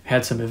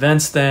had some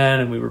events then,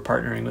 and we were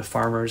partnering with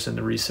farmers in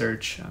the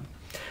research.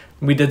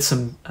 We did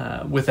some,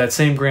 with that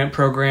same grant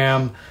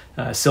program,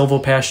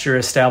 silvopasture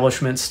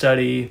establishment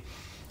study.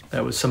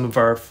 That was some of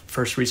our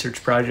first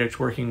research project,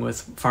 working with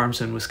farms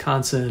in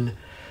Wisconsin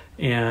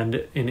and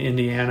in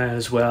Indiana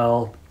as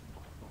well.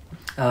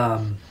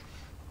 And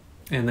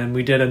then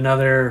we did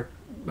another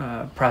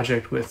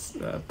project with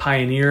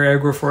pioneer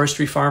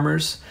agroforestry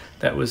farmers.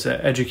 That was an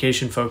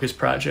education-focused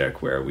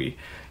project where we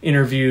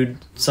interviewed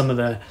some of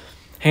the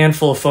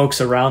handful of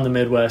folks around the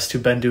Midwest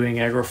who've been doing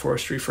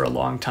agroforestry for a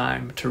long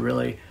time to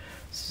really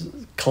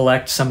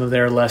collect some of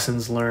their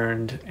lessons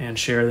learned and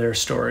share their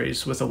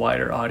stories with a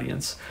wider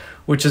audience,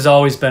 which has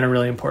always been a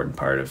really important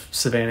part of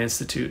Savanna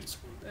Institute's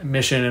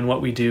mission. And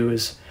what we do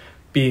is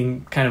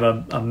being kind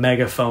of a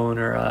megaphone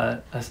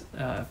or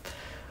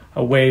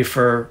a way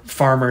for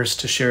farmers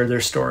to share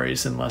their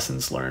stories and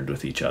lessons learned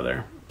with each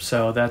other.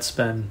 So that's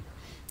been,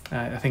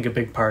 I think, a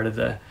big part of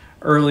the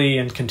early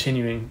and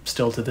continuing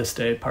still to this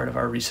day part of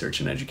our research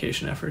and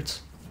education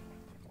efforts.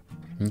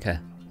 Okay,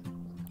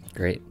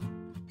 great.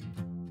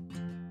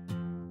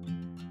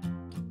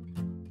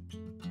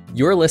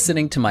 You're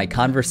listening to my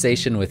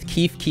conversation with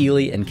Keefe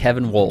Keeley and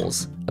Kevin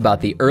Wolz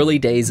about the early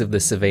days of the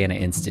Savanna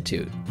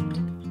Institute.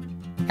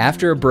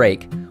 After a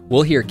break,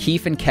 we'll hear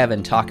Keefe and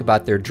Kevin talk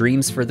about their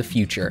dreams for the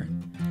future,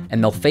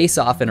 and they'll face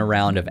off in a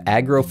round of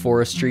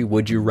agroforestry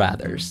would you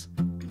rathers.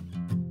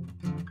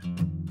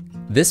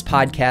 This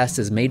podcast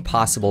is made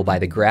possible by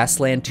the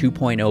Grassland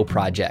 2.0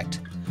 project,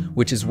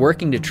 which is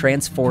working to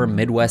transform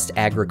Midwest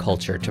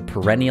agriculture to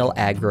perennial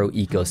agro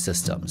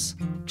ecosystems,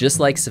 just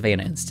like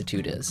Savanna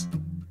Institute is.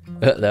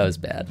 That was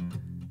bad.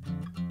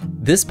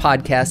 This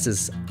podcast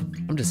is...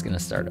 I'm just going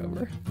to start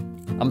over.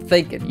 I'm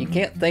thinking. You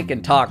can't think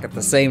and talk at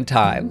the same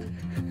time.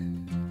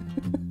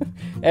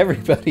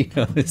 Everybody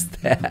knows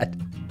that.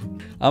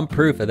 I'm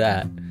proof of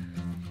that.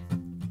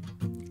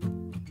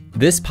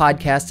 This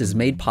podcast is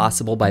made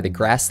possible by the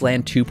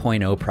Grassland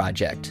 2.0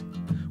 project,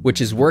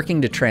 which is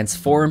working to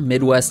transform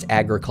Midwest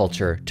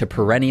agriculture to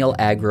perennial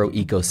agro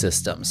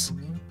ecosystems,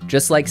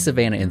 just like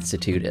Savanna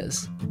Institute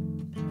is.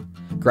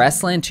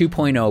 Grassland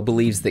 2.0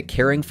 believes that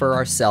caring for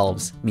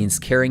ourselves means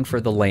caring for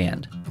the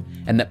land,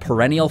 and that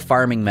perennial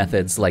farming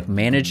methods like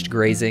managed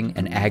grazing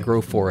and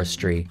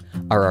agroforestry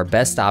are our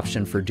best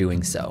option for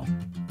doing so.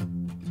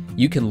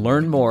 You can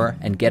learn more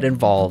and get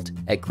involved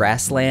at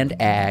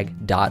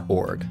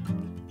grasslandag.org.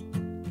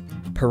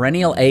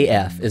 Perennial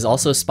AF is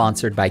also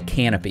sponsored by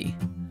Canopy,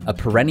 a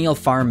perennial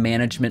farm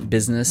management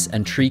business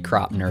and tree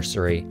crop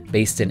nursery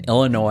based in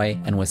Illinois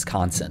and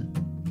Wisconsin.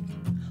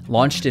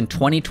 Launched in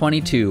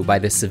 2022 by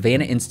the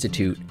Savanna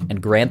Institute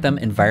and Grantham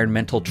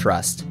Environmental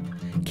Trust,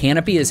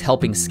 Canopy is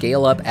helping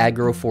scale up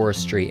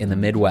agroforestry in the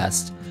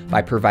Midwest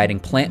by providing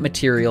plant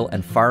material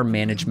and farm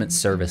management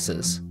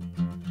services.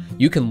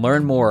 You can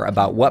learn more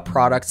about what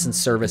products and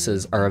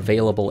services are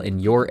available in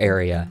your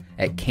area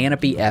at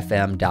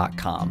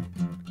canopyfm.com.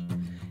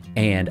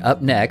 And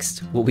up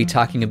next, we'll be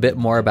talking a bit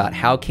more about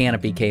how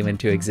Canopy came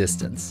into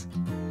existence.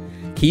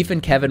 Keefe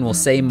and Kevin will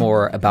say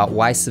more about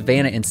why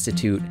Savanna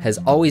Institute has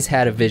always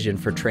had a vision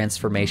for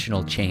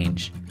transformational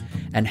change,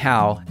 and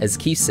how, as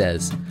Keefe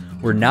says,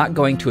 we're not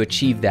going to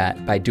achieve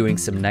that by doing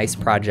some nice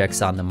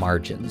projects on the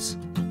margins.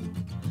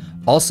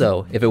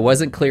 Also, if it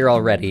wasn't clear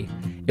already,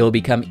 it will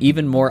become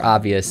even more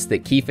obvious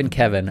that Keefe and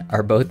Kevin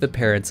are both the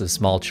parents of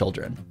small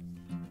children.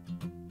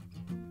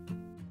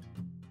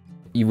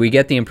 We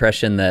get the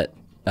impression that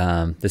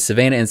the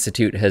Savanna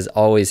Institute has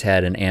always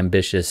had an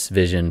ambitious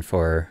vision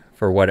for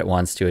what it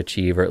wants to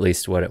achieve, or at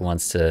least what it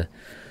wants to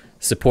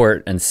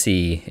support and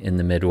see in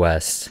the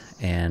Midwest.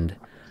 And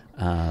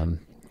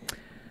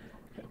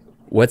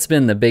what's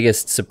been the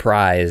biggest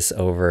surprise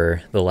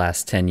over the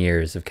last 10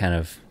 years of kind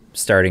of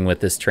starting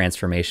with this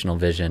transformational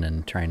vision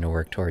and trying to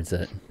work towards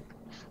it?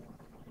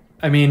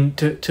 I mean,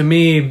 to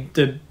me,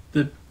 the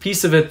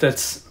piece of it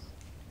that's,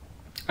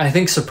 I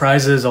think,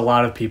 surprises a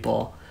lot of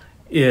people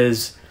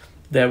is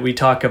that we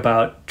talk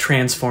about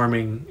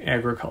transforming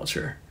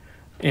agriculture.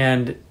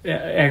 And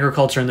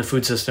agriculture and the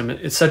food system,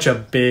 it's such a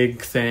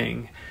big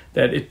thing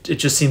that it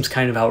just seems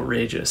kind of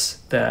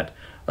outrageous that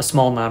a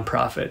small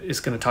nonprofit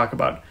is going to talk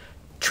about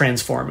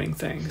transforming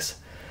things.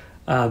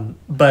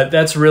 But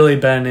that's really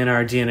been in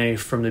our DNA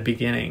from the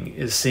beginning,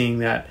 is seeing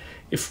that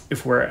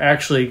if we're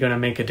actually going to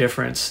make a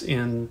difference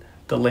in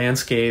the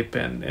landscape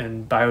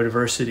and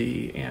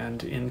biodiversity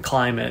and in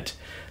climate,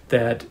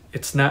 that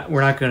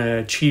we're not going to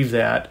achieve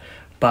that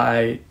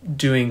by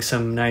doing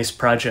some nice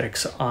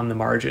projects on the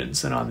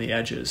margins and on the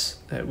edges.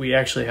 That we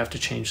actually have to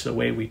change the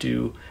way we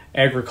do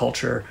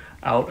agriculture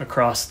out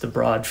across the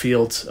broad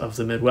fields of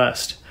the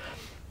Midwest.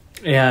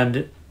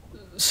 And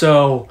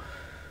so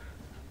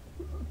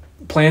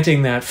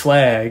planting that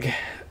flag,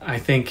 I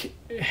think,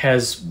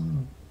 has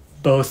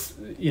both,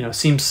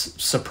 seems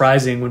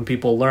surprising when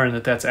people learn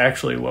that that's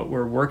actually what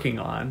we're working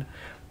on,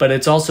 but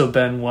it's also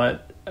been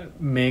what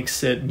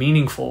makes it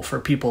meaningful for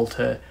people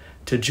to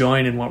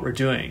join in what we're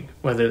doing,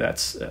 whether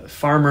that's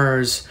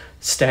farmers,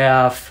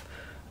 staff,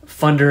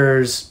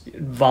 funders,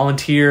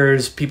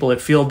 volunteers, people at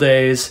field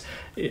days,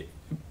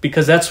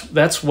 because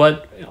that's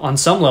what on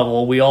some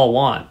level we all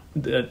want.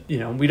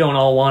 We don't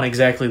all want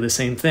exactly the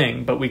same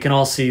thing, but we can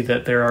all see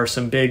that there are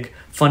some big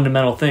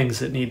fundamental things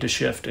that need to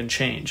shift and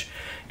change.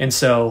 And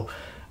so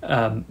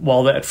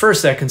while at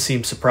first that can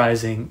seem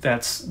surprising,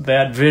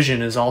 that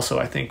vision is also,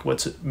 I think,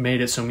 what's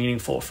made it so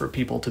meaningful for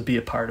people to be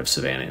a part of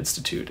Savanna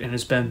Institute, and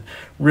has been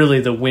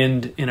really the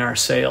wind in our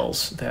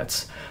sails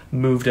that's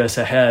moved us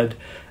ahead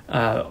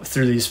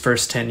through these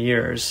first 10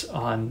 years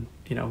on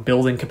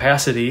building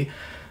capacity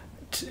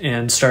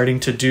and starting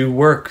to do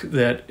work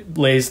that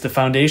lays the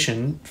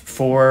foundation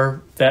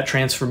for that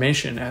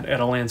transformation at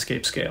a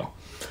landscape scale.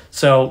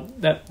 So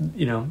that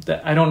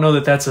I don't know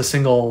that that's a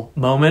single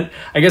moment.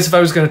 I guess if I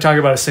was going to talk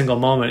about a single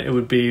moment, it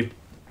would be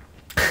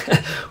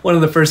one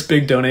of the first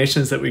big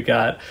donations that we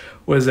got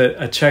was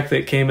a check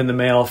that came in the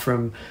mail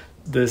from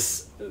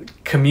this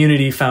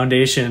community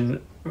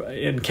foundation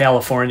in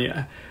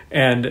California.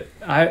 And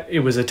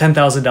it was a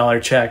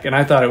 $10,000 check, and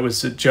I thought it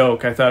was a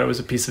joke. I thought it was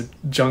a piece of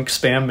junk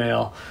spam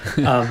mail.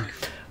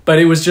 But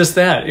it was just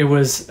that. It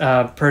was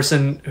a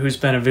person who's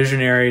been a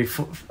visionary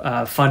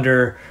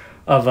funder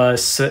of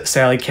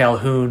Sally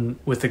Calhoun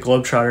with the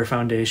Globetrotter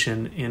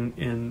Foundation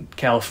in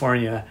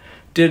California.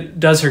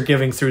 Does her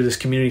giving through this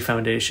community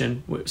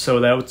foundation, so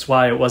that's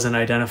why it wasn't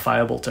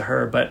identifiable to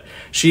her. But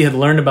she had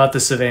learned about the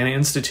Savanna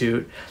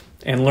Institute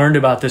and learned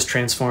about this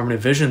transformative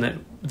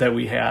vision that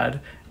we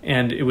had.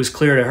 And it was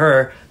clear to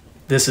her,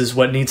 this is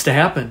what needs to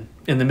happen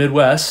in the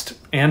Midwest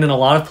and in a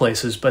lot of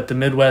places, but the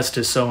Midwest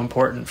is so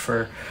important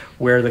for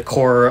where the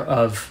core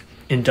of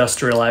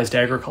industrialized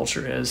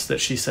agriculture is,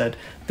 that she said,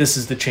 this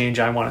is the change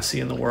I want to see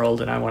in the world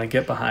and I want to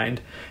get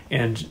behind.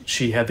 And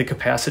she had the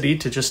capacity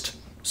to just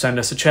send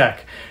us a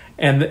check.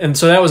 And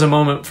so that was a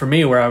moment for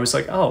me where I was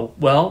like, oh,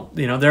 well,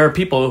 there are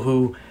people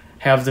who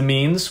have the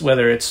means,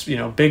 whether it's,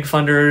 big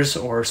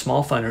funders or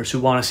small funders,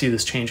 who want to see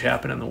this change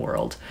happen in the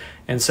world.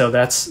 And so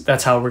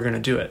that's how we're going to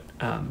do it,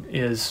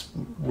 is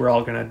we're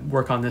all going to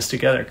work on this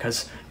together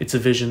because it's a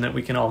vision that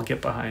we can all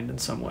get behind in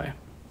some way.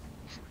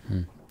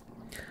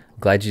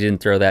 Glad you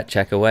didn't throw that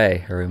check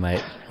away, or we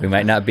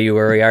might not be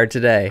where we are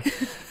today.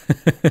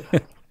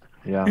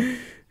 Yeah.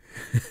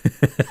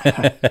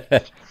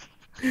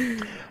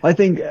 I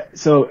think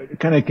so.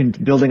 Kind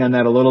of building on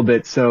that a little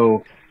bit.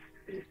 So,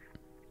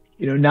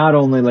 not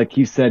only, like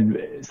you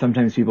said,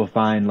 sometimes people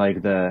find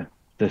like the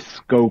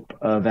scope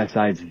of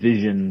SI's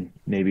vision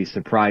maybe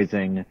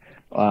surprising,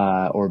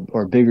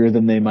 or bigger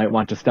than they might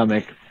want to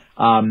stomach.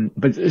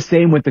 But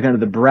same with the kind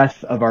of the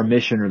breadth of our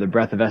mission, or the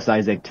breadth of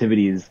SI's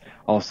activities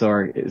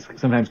also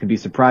sometimes can be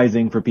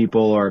surprising for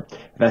people, or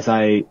if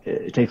SI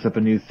takes up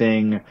a new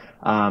thing.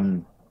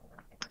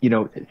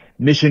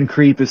 Mission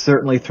creep is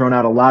certainly thrown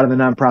out a lot in the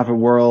nonprofit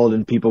world,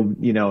 and people,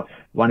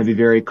 want to be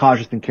very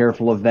cautious and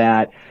careful of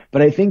that.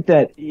 But I think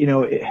that,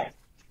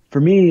 for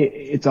me,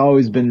 it's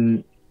always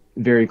been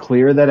very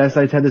clear that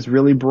SI's had this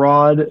really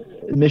broad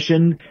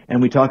mission,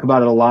 and we talk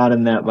about it a lot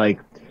in that, like,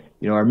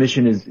 our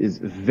mission is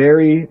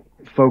very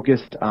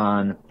focused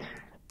on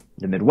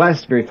the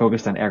Midwest, very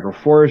focused on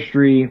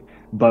agroforestry,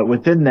 but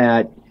within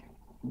that,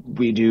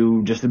 we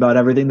do just about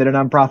everything that a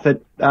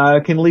nonprofit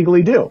can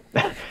legally do.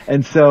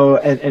 And so,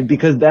 and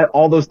because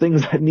all those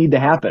things need to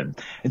happen.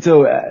 And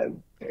so,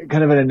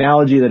 kind of an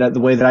analogy that the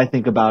way that I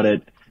think about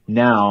it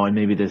now, and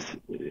maybe this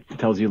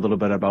tells you a little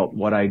bit about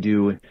what I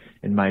do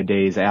in my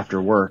days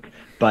after work,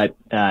 but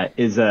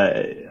is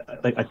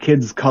like a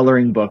kid's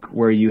coloring book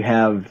where you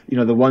have,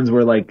 the ones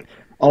where like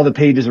all the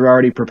pages are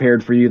already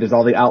prepared for you. There's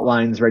all the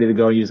outlines ready to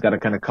go. You just got to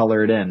kind of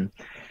color it in.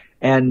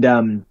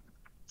 And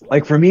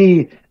like for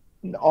me,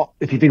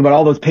 if you think about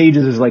all those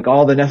pages, there's like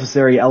all the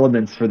necessary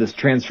elements for this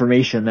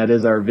transformation that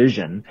is our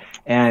vision.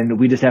 And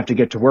we just have to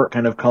get to work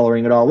kind of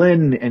coloring it all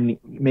in and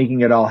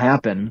making it all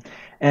happen.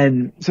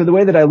 And so the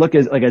way that I look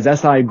is like as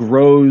SI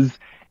grows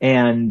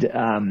and,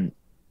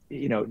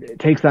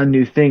 takes on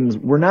new things,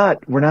 we're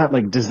not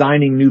like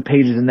designing new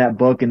pages in that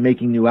book and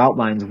making new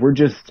outlines. We're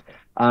just,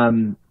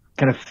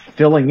 kind of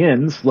filling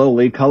in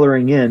slowly,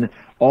 coloring in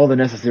all the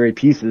necessary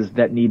pieces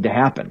that need to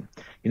happen.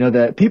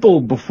 The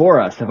people before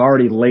us have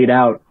already laid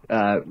out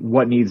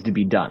what needs to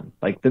be done.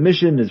 Like the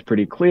mission is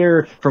pretty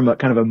clear from a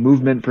kind of a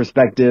movement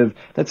perspective.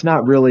 That's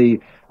not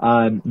really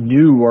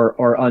new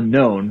or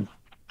unknown.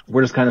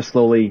 We're just kind of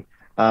slowly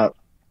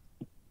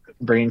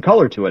bringing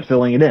color to it,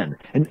 filling it in.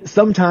 And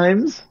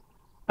sometimes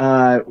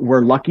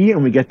we're lucky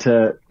and we get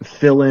to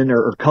fill in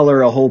or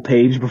color a whole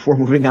page before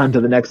moving on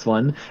to the next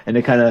one. And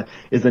it kind of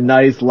is a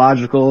nice,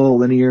 logical,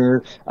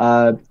 linear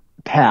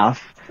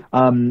path.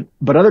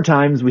 But other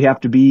times we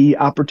have to be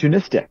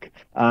opportunistic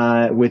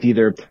with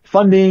either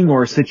funding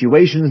or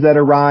situations that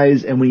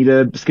arise, and we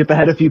need to skip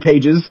ahead a few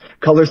pages,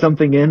 color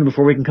something in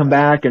before we can come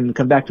back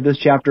to this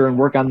chapter and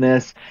work on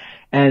this.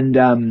 And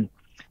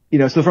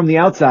so from the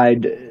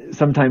outside,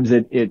 sometimes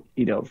it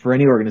for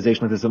any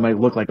organization like this, it might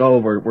look like, oh,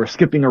 we're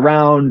skipping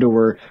around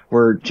or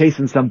we're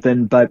chasing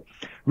something, but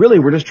really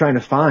we're just trying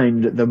to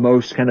find the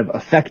most kind of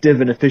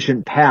effective and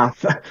efficient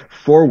path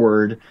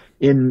forward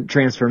in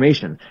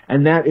transformation.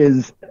 And that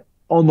is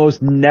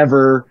almost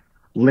never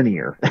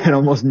linear and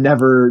almost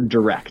never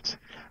direct.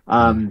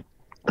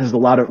 There's a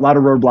lot of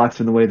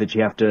roadblocks in the way that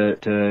you have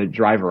to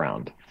drive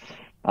around.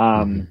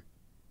 And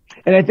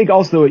I think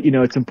also,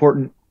 it's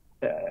important,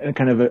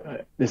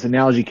 this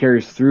analogy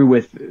carries through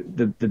with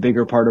the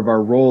bigger part of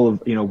our role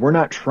of, we're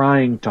not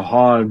trying to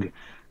hog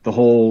the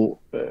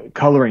whole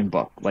coloring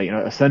book. Like,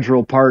 a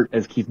central part,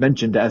 as Keith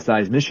mentioned, to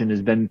SI's mission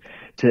has been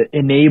to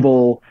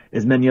enable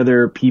as many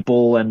other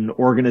people and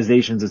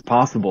organizations as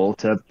possible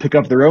to pick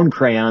up their own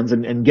crayons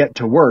and get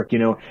to work.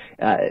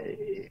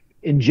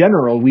 In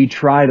general, we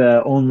try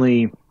to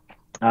only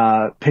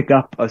pick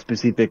up a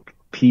specific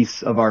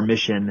piece of our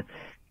mission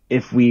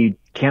if we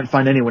can't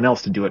find anyone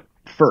else to do it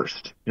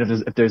first.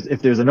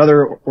 If there's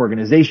another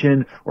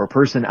organization or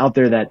person out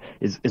there that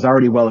is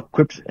already well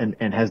equipped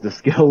and has the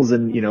skills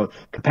and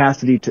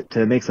capacity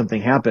to make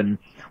something happen,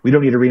 we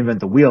don't need to reinvent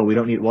the wheel. We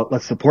don't need,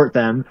 let's support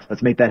them,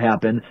 let's make that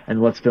happen,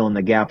 and let's fill in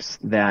the gaps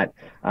that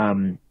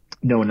no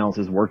one else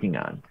is working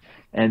on.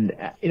 And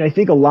I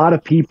think a lot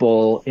of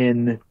people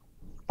in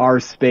our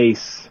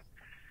space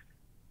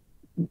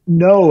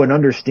know and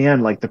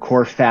understand like the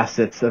core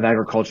facets of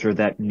agriculture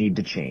that need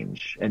to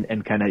change,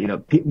 and kind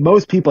of,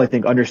 most people I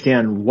think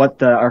understand what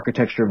the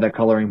architecture of that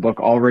coloring book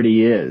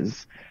already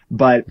is,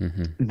 but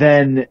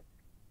then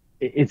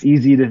it's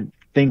easy to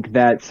think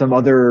that some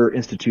other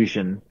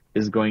institution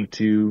is going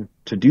to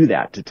do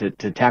that,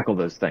 to tackle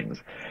those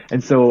things.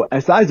 And so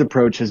SI's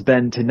approach has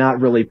been to not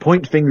really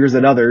point fingers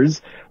at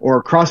others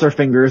or cross our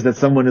fingers that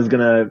someone is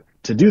going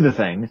to do the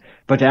thing,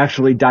 but to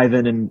actually dive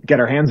in and get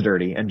our hands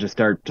dirty and just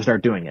start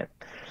doing it.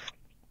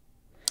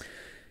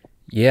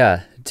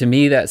 Yeah, to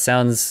me that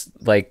sounds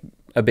like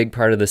a big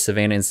part of the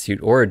Savanna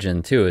Institute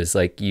origin too, is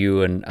like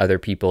you and other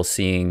people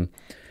seeing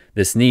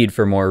this need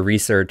for more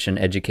research and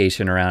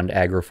education around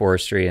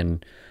agroforestry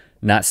and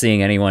not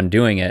seeing anyone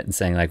doing it and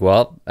saying like,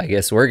 well, I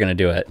guess we're going to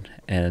do it.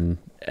 And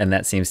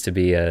that seems to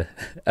be a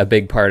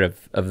big part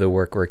of the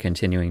work we're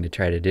continuing to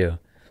try to do.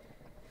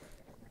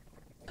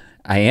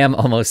 I am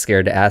almost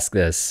scared to ask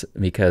this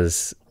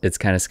because it's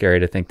kind of scary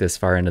to think this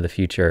far into the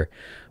future,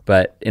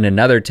 but in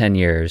another 10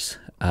 years,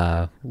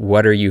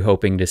 what are you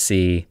hoping to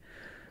see,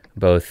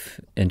 both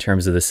in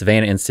terms of the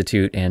Savanna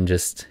Institute and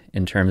just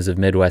in terms of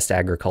Midwest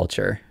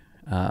agriculture?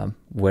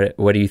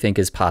 What do you think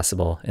is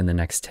possible in the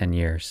next 10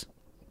 years?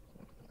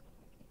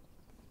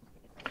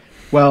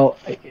 Well,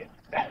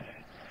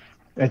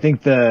 I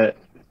think the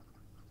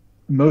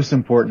most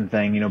important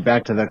thing,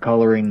 back to the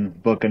coloring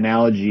book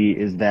analogy,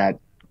 is that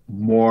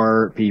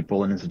more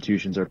people and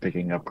institutions are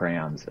picking up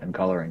crayons and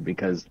coloring,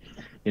 because,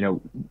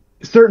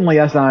 certainly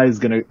SI is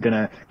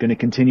gonna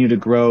continue to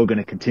grow,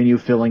 gonna continue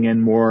filling in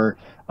more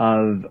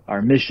of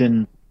our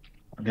mission,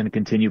 gonna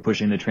continue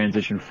pushing the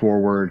transition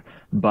forward.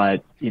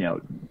 But,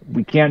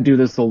 we can't do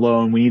this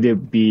alone. We need to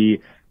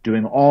be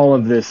doing all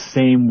of this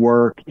same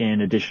work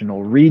in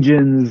additional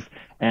regions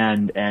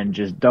and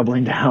just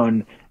doubling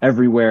down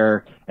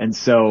everywhere. And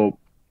so,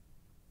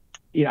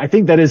 I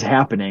think that is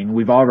happening.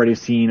 We've already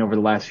seen over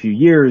the last few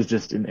years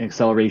just an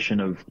acceleration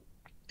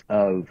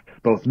of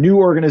both new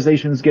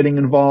organizations getting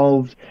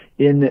involved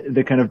in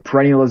the kind of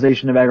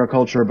perennialization of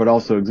agriculture, but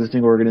also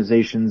existing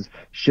organizations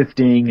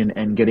shifting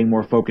and getting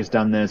more focused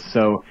on this.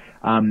 So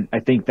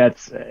I think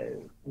that's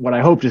what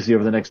I hope to see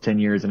over the next 10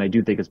 years, and I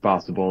do think it's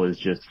possible, is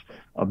just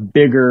a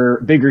bigger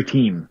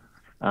team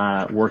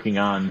working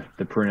on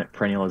the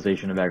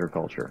perennialization of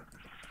agriculture.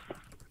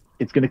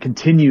 It's going to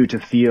continue to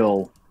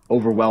feel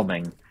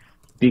overwhelming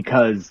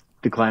because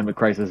the climate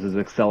crisis is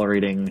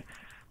accelerating.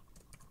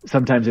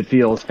 Sometimes it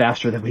feels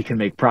faster than we can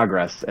make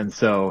progress. And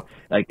so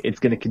it's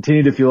going to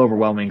continue to feel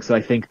overwhelming. So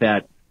I think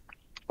that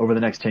over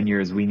the next 10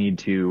 years, we need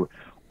to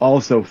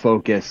also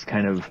focus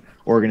kind of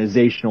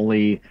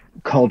organizationally,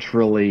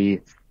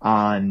 culturally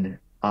on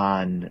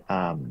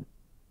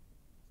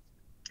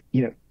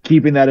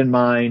keeping that in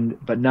mind,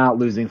 but not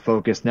losing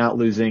focus, not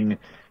losing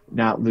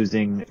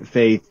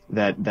faith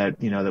that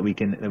we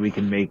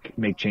can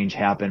make change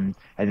happen.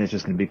 And it's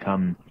just going to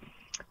become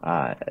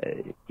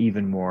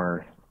even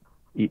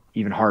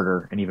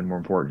harder and even more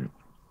important.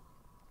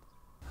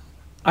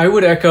 I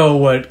would echo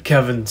what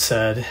Kevin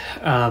said,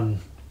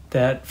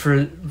 that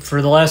for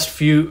the last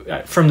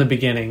from the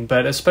beginning,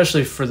 but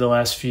especially for the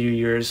last few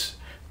years,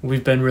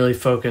 we've been really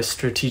focused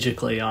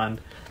strategically on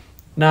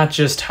not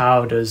just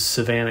how does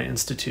Savanna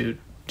Institute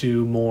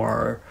do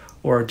more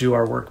or do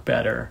our work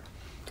better,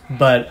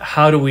 but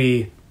how do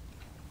we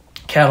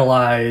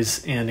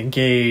catalyze and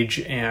engage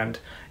and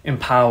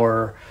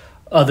empower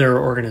other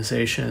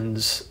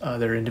organizations,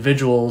 other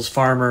individuals,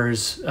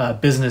 farmers,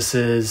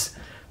 businesses,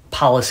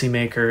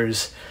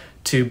 policymakers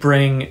to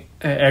bring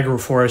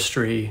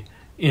agroforestry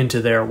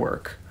into their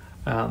work.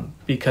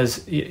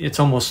 Because it's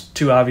almost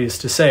too obvious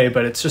to say,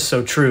 but it's just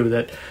so true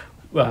that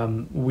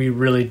we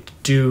really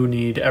do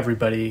need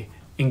everybody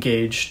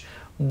engaged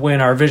when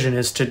our vision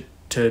is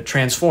to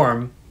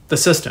transform the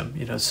system.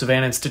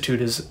 Savanna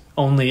Institute is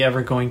only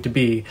ever going to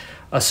be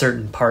a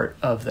certain part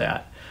of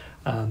that.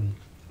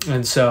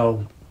 And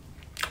so,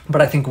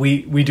 but I think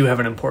we do have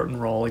an important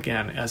role,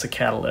 again, as a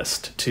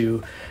catalyst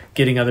to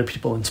getting other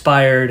people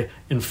inspired,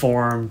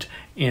 informed,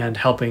 and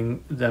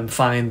helping them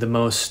find the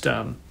most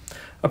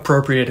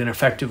appropriate and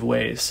effective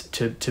ways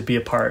to be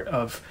a part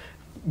of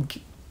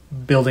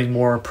building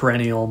more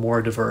perennial,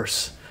 more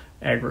diverse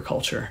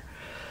agriculture.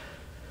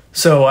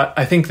 So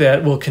I think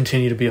that will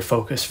continue to be a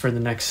focus for the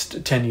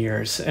next 10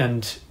 years.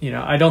 And,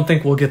 I don't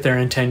think we'll get there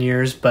in 10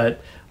 years,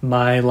 but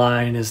my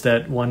line is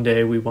that one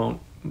day we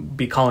won't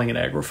be calling it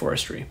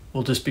agroforestry.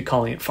 We'll just be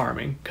calling it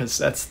farming, because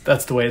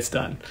that's the way it's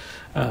done.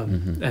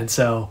 And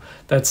so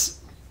that's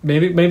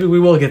maybe we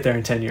will get there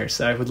in 10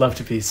 years. I would love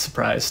to be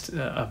surprised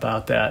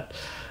about that.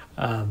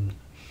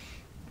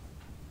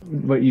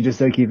 What you just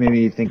said, Keith, made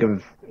me think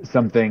of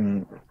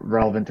something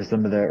relevant to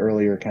some of the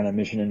earlier kind of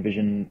mission and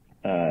vision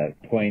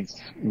points,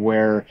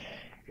 where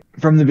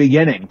from the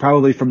beginning,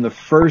 probably from the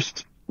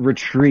first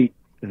retreat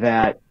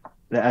that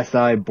the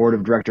SI board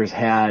of directors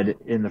had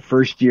in the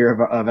first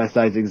year of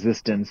SI's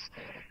existence,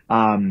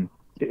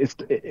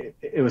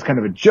 it was kind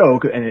of a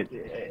joke, and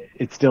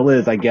it still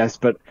is, I guess,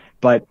 but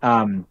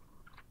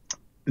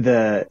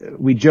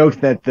we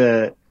joked that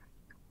the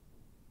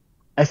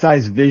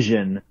SI's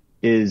vision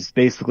is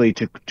basically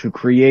to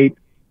create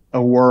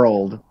a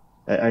world,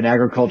 an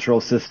agricultural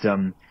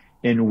system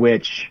in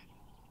which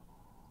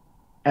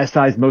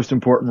SI's most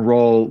important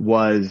role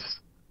was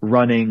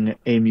running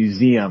a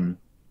museum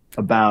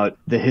about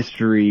the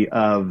history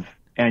of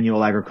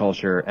annual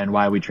agriculture and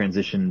why we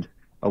transitioned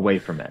away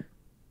from it.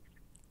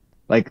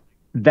 Like,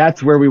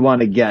 that's where we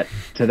want to get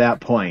to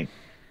that point.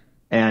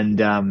 And,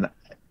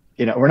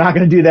 we're not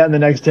going to do that in the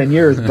next 10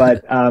 years,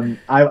 but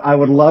I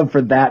would love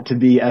for that to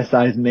be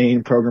SI's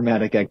main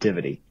programmatic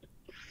activity.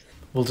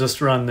 We'll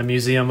just run the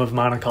Museum of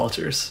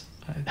Monocultures.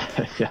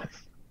 Yes.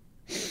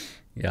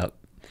 Yep.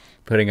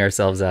 Putting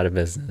ourselves out of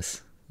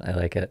business. I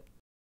like it.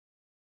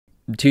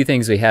 Two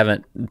things we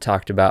haven't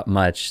talked about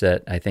much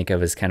that I think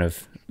of as kind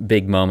of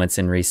big moments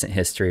in recent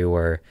history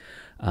were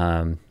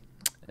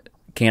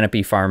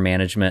Canopy Farm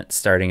Management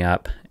starting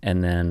up,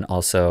 and then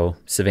also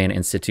Savanna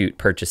Institute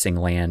purchasing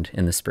land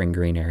in the Spring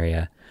Green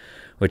area,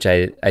 which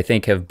I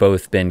think have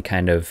both been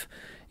kind of,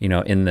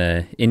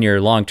 in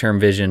your long-term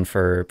vision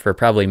for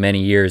probably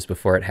many years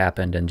before it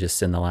happened. And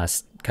just in the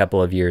last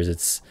couple of years,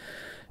 it's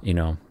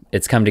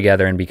come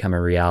together and become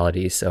a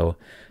reality. So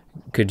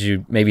could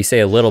you maybe say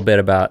a little bit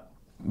about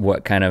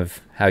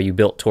how you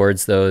built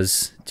towards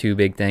those two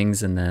big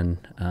things? And then,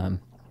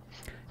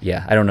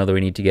 I don't know that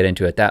we need to get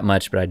into it that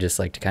much, but I'd just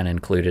like to kind of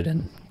include it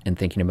in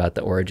thinking about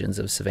the origins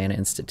of Savanna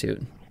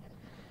Institute.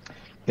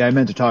 Yeah, I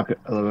meant to talk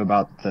a little bit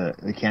about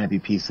the canopy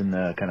piece in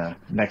the kind of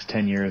next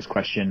 10 years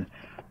question.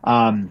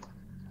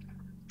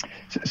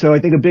 So I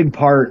think a big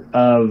part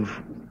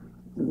of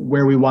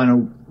where we want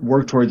to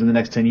work towards in the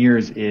next 10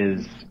 years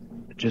is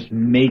just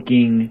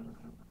making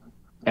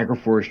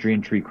agroforestry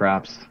and tree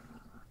crops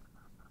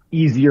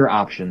easier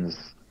options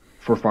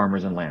for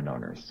farmers and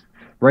landowners.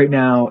 Right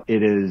now,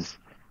 it is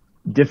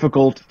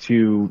difficult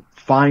to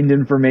find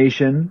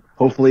information.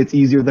 Hopefully it's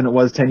easier than it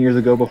was 10 years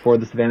ago before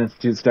the Savanna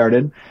Institute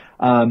started.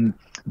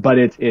 But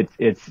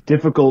it's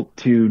difficult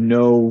to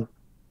know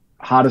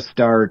how to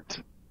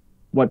start,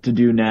 what to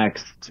do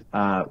next,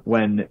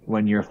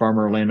 when you're a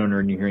farmer or landowner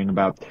and you're hearing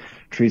about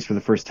trees for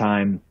the first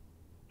time.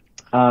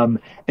 And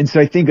so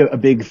I think a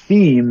big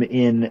theme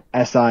in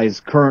SI's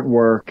current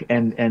work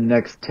and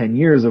next 10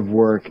 years of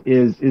work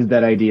is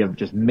that idea of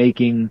just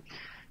making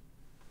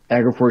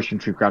agroforestry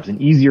and tree crops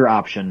an easier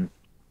option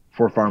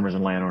for farmers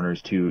and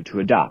landowners to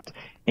adopt.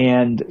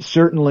 And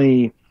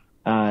certainly,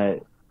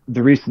 the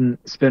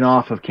recent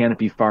spin-off of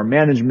Canopy Farm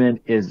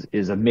Management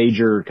is a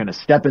major kind of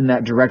step in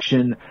that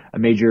direction, a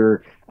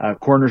major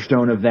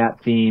cornerstone of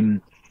that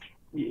theme,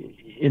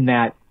 in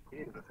that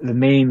the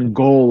main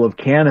goal of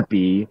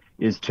Canopy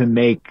is to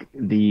make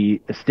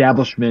the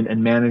establishment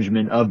and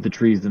management of the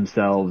trees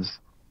themselves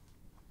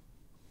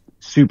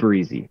super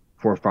easy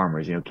for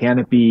farmers.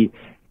 Canopy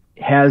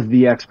has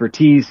the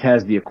expertise,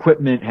 has the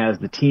equipment, has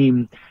the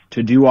team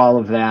to do all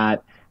of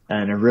that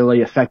in a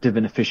really effective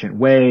and efficient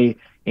way,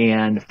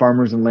 and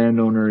farmers and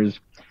landowners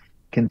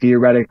can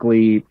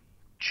theoretically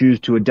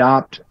choose to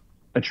adopt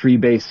a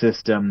tree-based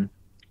system,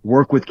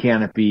 work with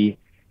Canopy,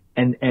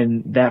 and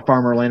that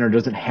farmer or landowner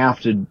doesn't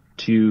have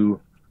to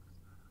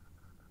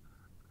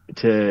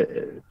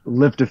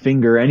lift a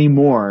finger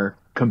anymore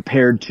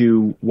compared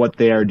to what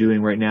they are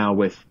doing right now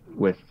with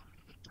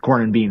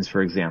corn and beans,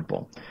 for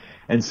example.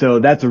 And so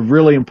that's a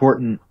really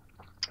important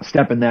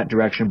step in that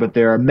direction, but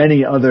there are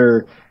many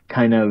other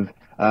kind of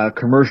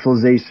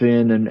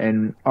commercialization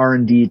and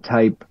R&D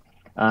type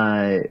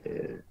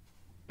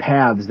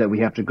paths that we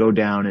have to go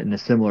down in a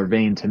similar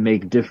vein to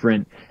make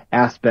different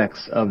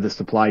aspects of the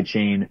supply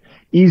chain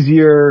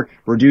easier,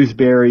 reduce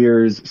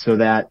barriers so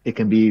that it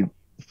can be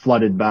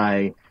flooded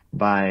by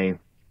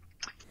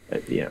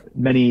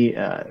many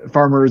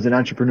farmers and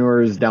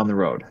entrepreneurs down the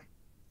road.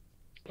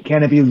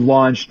 Canopy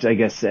launched, I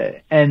guess,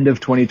 end of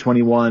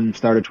 2021,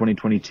 start of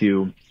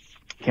 2022.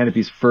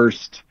 Canopy's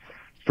first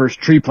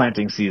tree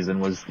planting season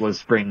was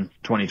spring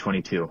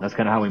 2022. That's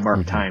kind of how we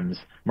mark time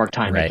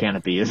right. At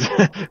Canopy is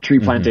tree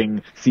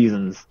planting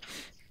seasons.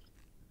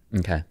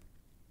 Okay.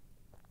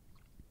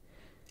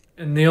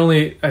 And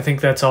I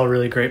think that's all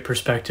really great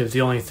perspective. The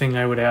only thing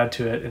I would add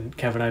to it, and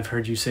Kevin, I've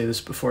heard you say this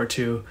before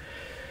too,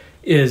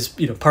 is,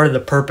 part of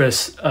the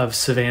purpose of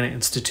Savanna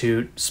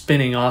Institute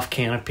spinning off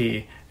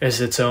Canopy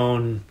as its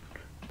own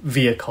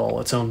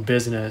vehicle, its own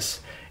business,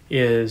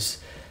 is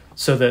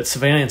so that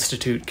Savanna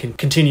Institute can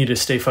continue to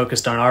stay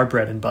focused on our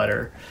bread and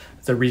butter,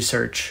 the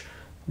research,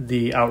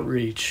 the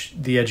outreach,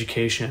 the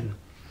education,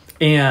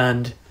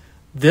 and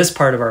this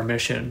part of our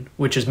mission,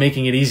 which is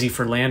making it easy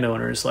for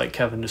landowners like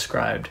Kevin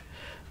described,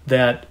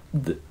 that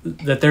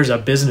there's a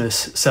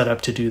business set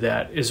up to do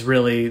that is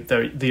really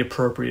the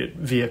appropriate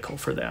vehicle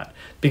for that.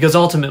 Because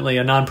ultimately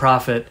a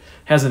nonprofit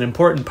has an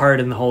important part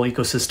in the whole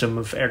ecosystem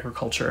of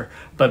agriculture,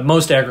 but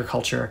most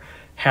agriculture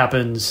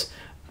happens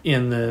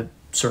in the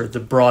sort of the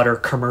broader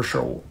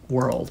commercial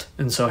world.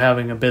 And so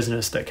having a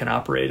business that can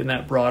operate in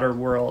that broader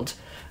world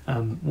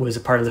was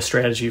a part of the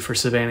strategy for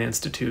Savanna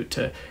Institute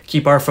to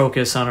keep our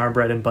focus on our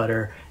bread and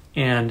butter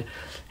and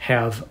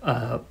have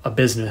a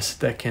business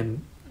that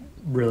can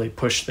really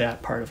push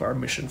that part of our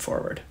mission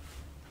forward.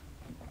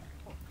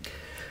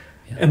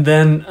 Yeah. And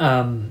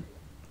then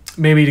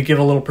maybe to give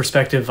a little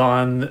perspective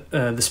on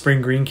the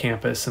Spring Green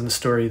campus and the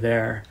story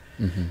there.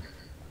 Mm-hmm.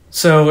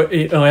 So,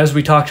 as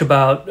we talked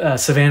about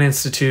Savanna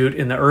Institute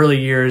in the early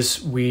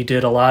years, we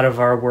did a lot of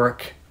our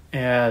work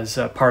as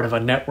a part of a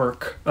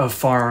network of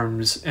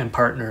farms and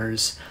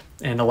partners.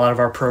 And a lot of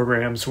our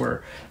programs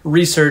were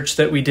research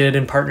that we did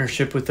in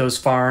partnership with those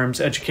farms,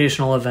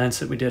 educational events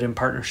that we did in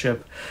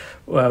partnership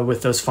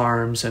with those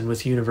farms and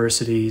with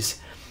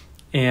universities.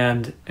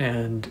 And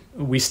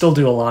we still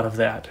do a lot of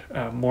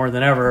that, more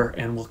than ever,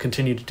 and we'll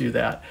continue to do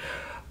that.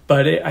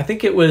 But I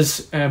think it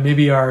was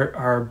maybe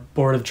our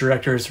board of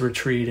directors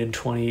retreat in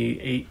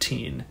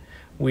 2018.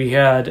 We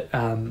had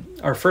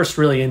our first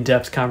really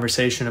in-depth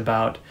conversation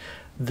about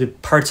the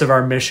parts of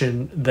our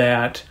mission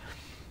that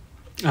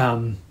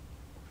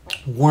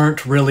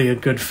weren't really a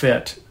good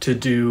fit to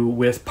do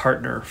with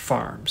partner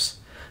farms.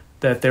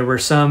 That there were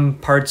some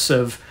parts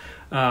of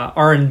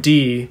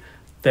R&D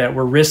that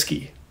were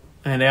risky,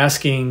 and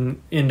asking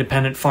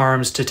independent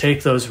farms to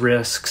take those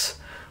risks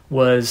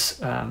was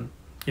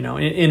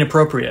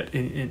inappropriate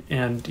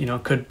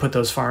and could put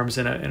those farms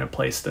in a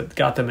place that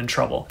got them in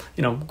trouble.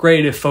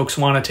 Great if folks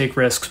want to take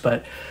risks,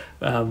 but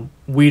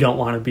we don't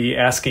want to be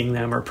asking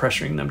them or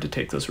pressuring them to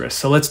take those risks.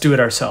 So let's do it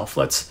ourselves.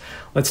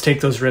 Let's take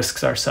those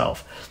risks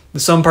ourselves.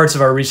 Some parts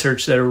of our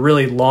research that are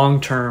really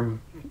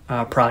long-term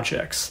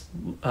projects,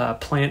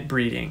 plant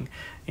breeding,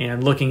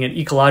 and looking at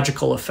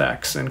ecological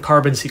effects and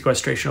carbon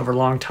sequestration over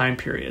long time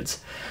periods,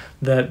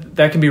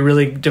 that can be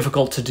really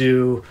difficult to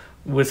do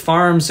with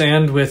farms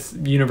and with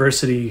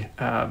university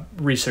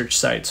research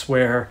sites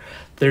where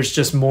there's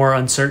just more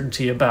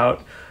uncertainty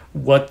about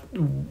what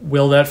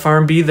will that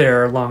farm be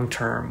there long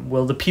term?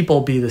 Will the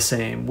people be the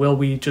same? Will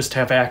we just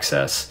have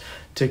access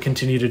to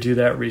continue to do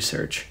that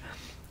research?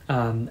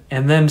 And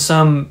then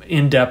some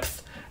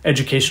in-depth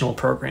educational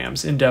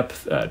programs,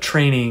 in-depth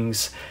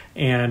trainings,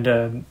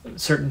 and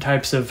certain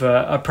types of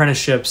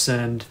apprenticeships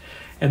and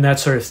that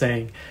sort of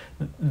thing.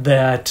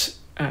 That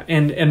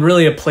and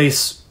really a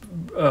place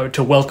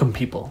to welcome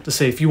people, to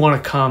say, if you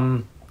want to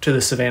come to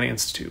the Savanna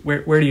Institute,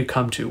 where do you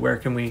come to? Where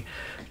can we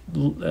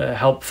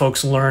help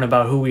folks learn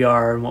about who we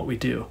are and what we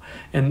do?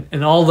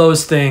 And all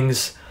those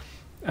things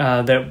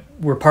that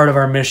were part of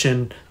our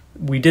mission,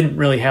 we didn't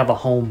really have a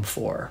home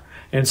for.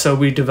 And so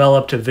we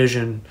developed a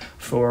vision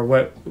for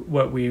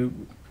what we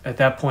at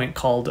that point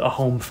called a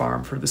home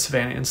farm for the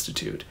Savanna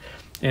Institute.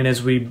 And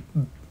as we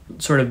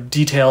sort of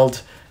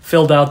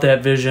filled out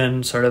that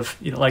vision, sort of,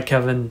 like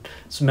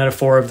Kevin's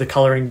metaphor of the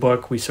coloring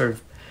book, we sort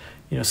of,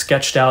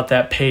 sketched out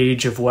that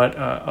page of what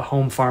a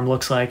home farm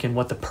looks like and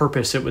what the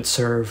purpose it would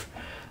serve.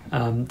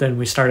 Then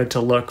we started to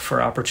look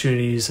for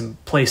opportunities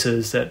and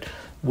places that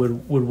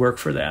would work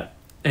for that.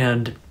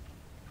 And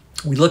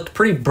we looked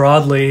pretty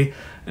broadly.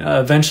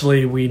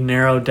 Eventually, we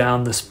narrowed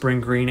down the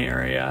Spring Green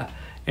area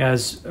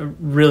as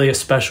really a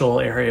special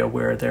area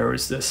where there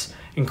was this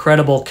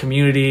incredible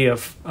community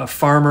of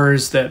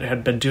farmers that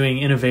had been doing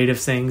innovative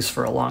things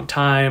for a long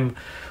time,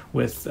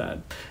 with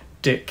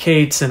Dick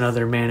Cates and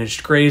other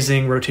managed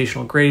grazing,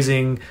 rotational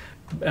grazing,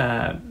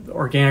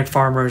 organic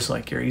farmers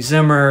like Gary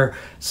Zimmer,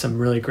 some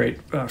really great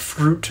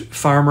fruit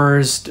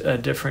farmers,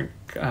 different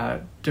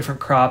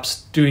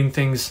crops, doing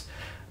things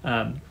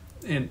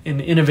in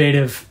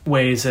innovative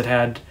ways that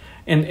had,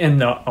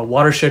 and a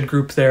watershed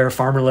group there,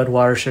 farmer-led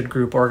watershed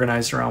group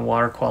organized around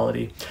water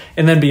quality.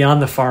 And then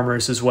beyond the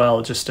farmers as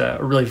well, just a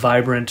really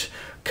vibrant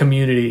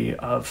community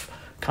of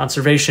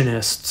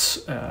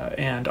conservationists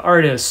and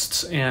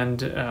artists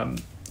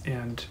and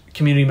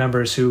community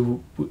members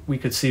who we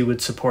could see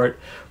would support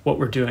what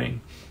we're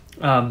doing.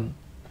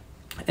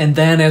 And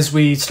then as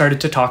we started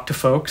to talk to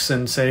folks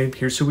and say,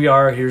 here's who we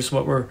are, here's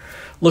what we're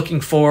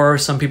looking for,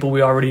 some people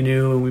we already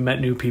knew, and we met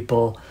new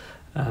people,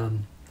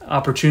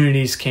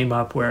 opportunities came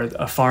up where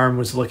a farm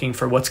was looking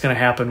for what's going to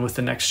happen with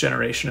the next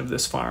generation of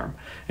this farm.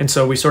 And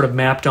so we sort of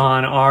mapped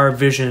on our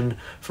vision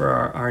for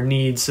our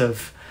needs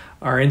of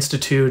our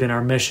institute and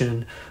our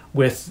mission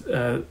with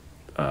a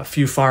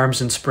few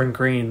farms in Spring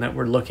Green that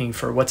were looking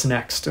for what's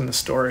next in the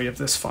story of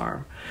this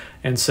farm.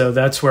 And so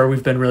that's where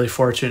we've been really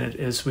fortunate,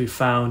 is we've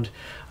found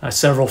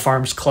several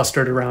farms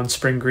clustered around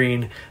Spring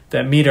Green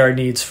that meet our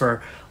needs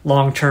for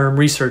long-term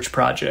research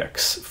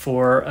projects,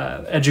 for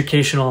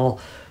educational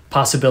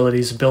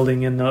possibilities,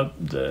 building in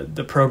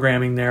the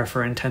programming there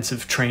for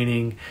intensive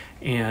training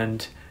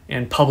and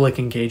public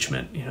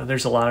engagement. You know,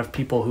 there's a lot of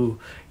people who,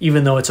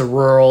 even though it's a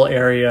rural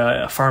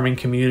area, a farming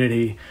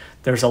community,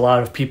 there's a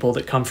lot of people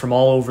that come from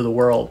all over the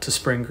world to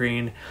Spring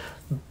Green.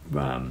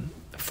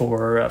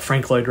 For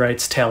Frank Lloyd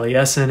Wright's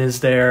Taliesin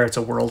is there. It's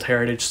a World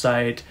Heritage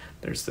Site.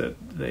 There's the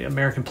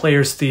American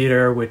Players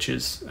Theater, which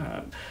is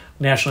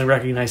nationally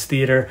recognized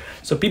theater.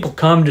 So people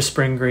come to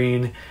Spring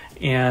Green,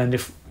 and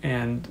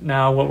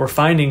now what we're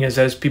finding is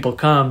as people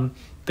come,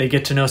 they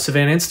get to know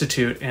Savanna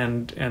Institute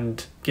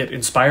and get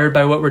inspired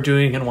by what we're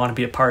doing and want to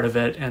be a part of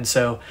it. And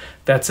so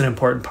that's an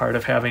important part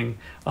of having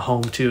a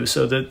home too.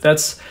 So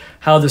that's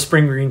how the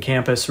Spring Green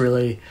campus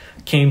really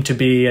came to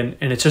be. And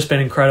it's just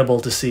been incredible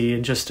to see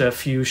in just a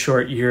few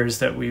short years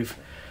that we've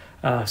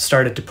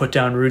started to put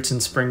down roots in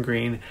Spring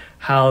Green,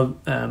 how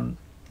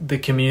the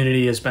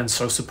community has been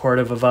so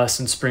supportive of us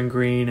in Spring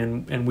Green,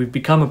 and we've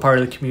become a part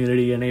of the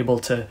community and able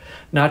to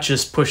not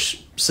just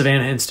push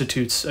Savanna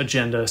Institute's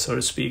agenda, so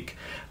to speak,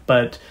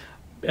 but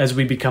as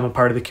we become a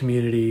part of the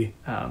community,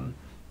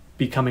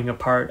 becoming a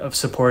part of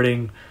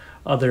supporting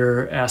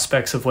other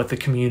aspects of what the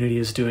community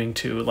is doing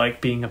too,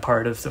 like being a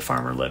part of the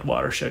farmer-led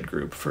watershed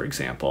group, for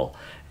example,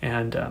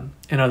 and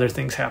other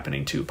things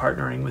happening too,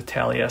 partnering with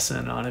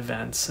Taliesin on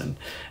events and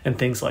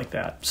things like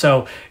that.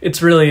 So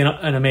it's really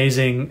an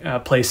amazing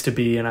place to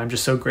be, and I'm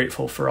just so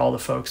grateful for all the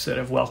folks that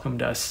have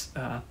welcomed us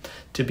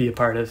to be a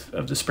part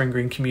of the Spring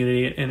Green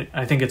community, and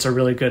I think it's a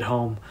really good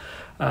home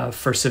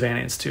for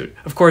Savanna Institute.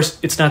 Of course,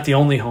 it's not the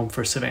only home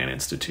for Savanna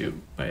Institute.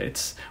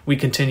 We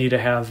continue to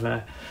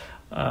have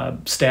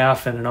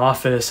staff and an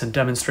office and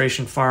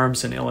demonstration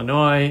farms in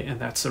Illinois, and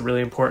that's a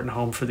really important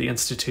home for the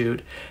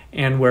Institute.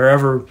 And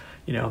wherever,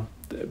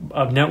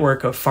 a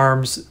network of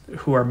farms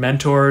who are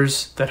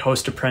mentors that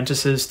host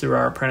apprentices through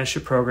our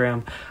apprenticeship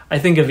program, I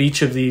think of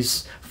each of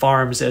these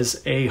farms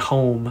as a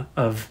home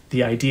of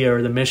the idea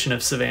or the mission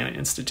of Savanna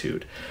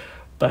Institute.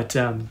 But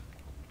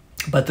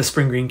the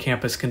Spring Green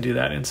campus can do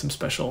that in some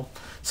special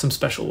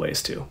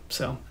ways too.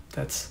 So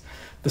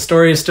the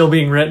story is still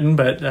being written,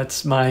 but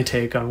that's my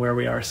take on where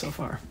we are so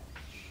far.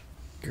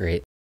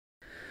 Great.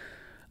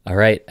 All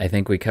right. I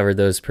think we covered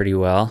those pretty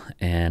well,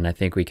 and I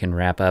think we can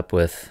wrap up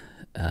with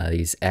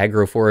these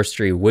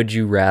agroforestry would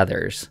you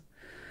rathers.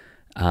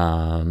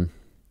 And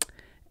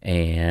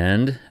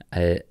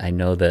I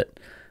know that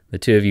the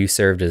two of you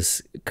served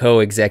as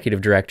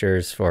co-executive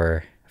directors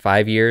for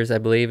 5 years, I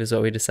believe is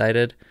what we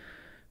decided.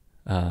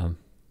 But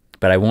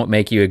I won't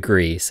make you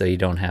agree, so you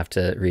don't have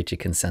to reach a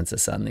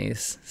consensus on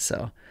these.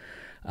 So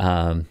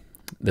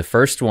the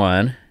first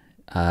one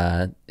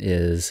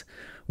is,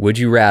 would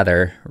you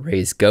rather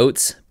raise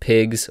goats,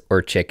 pigs,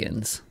 or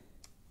chickens?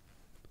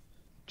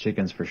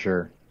 Chickens for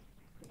sure.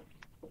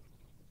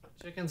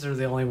 Chickens are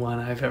the only one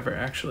I've ever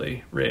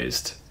actually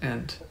raised,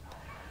 and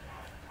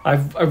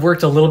I've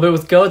worked a little bit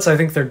with goats. I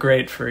think they're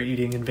great for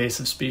eating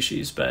invasive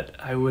species, but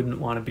I wouldn't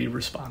want to be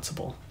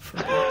responsible for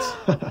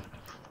goats.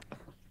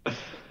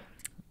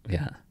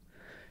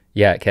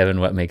 Yeah, Kevin,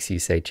 what makes you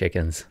say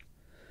chickens?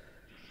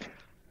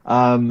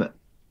 I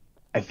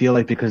feel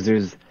like because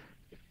there's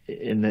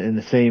in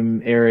the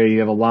same area, you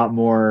have a lot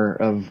more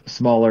of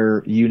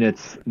smaller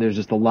units. There's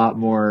just a lot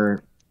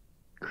more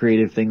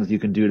creative things you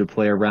can do to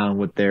play around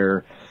with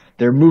their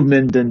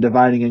movement and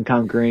dividing and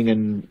conquering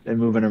and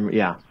moving them,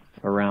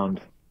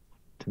 around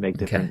to make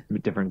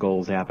different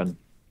goals happen.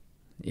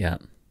 Yeah.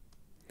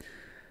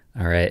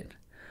 All right.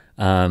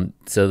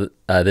 So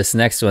this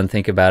next one,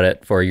 think about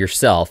it for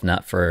yourself,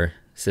 not for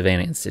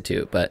Savanna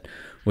Institute, but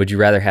would you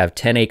rather have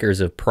 10 acres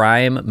of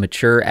prime,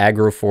 mature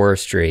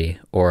agroforestry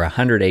or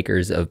 100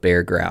 acres of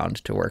bare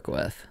ground to work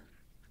with?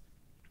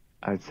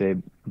 I'd say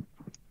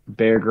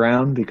bare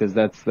ground, because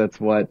that's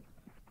what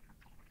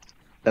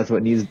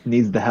needs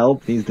the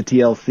help, needs the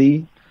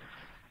TLC.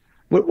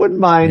 Wouldn't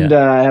mind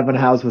having a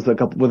house with a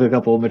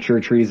couple of mature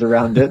trees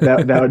around it.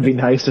 That would be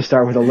nice to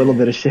start with a little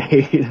bit of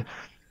shade.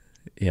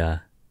 Yeah.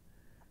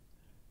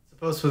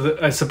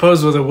 I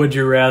suppose with a would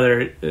you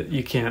rather,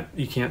 you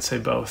can't say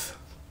both.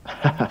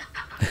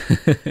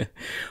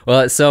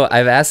 Well, so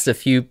I've asked a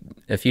few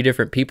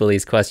different people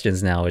these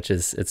questions now, which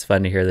is, it's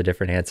fun to hear the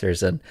different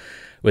answers. And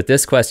with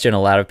this question,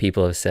 a lot of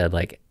people have said,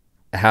 like,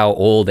 how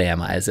old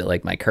am I? Is it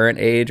like my current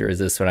age, or is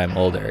this when I'm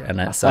older?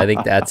 And so I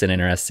think that's an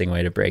interesting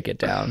way to break it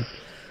down.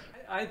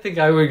 I think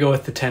I would go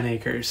with the 10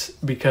 acres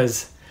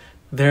because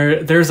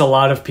there's a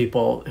lot of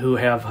people who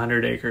have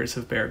 100 acres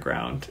of bare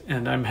ground,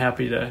 and I'm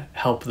happy to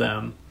help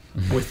them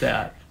with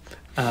that.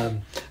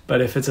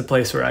 But if it's a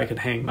place where I can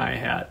hang my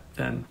hat,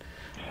 then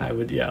I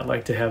would,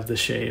 like to have the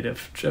shade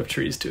of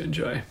trees to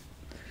enjoy.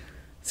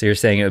 So you're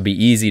saying it would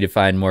be easy to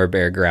find more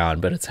bare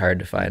ground, but it's hard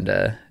to find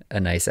a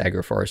nice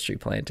agroforestry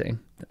planting.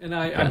 And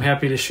I'm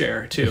happy to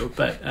share too,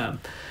 but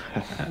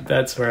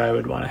that's where I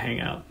would want to hang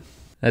out.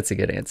 That's a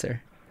good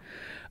answer.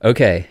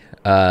 Okay,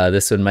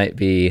 this one might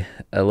be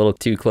a little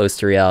too close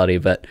to reality,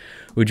 but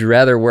would you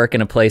rather work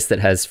in a place that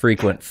has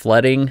frequent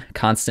flooding,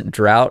 constant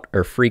drought,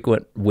 or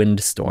frequent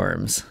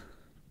windstorms?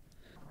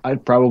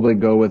 I'd probably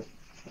go with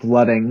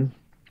flooding.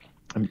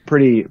 I'm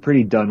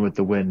pretty done with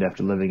the wind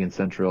after living in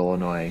central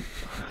Illinois.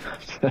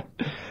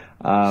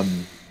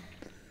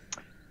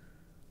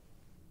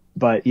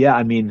 But yeah,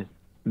 I mean,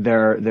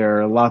 there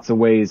are lots of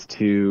ways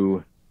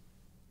to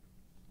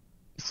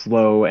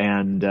slow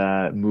and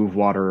move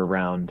water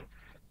around.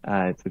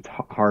 It's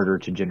harder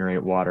to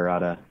generate water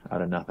out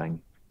of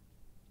nothing.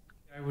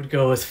 I would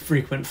go with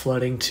frequent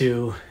flooding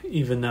too,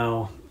 even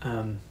though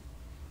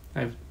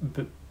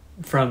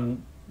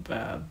from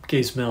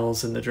Gaze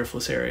Mills and the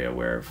Driftless area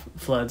where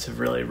floods have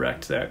really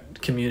wrecked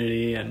that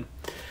community, and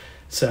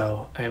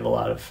so I have a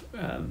lot of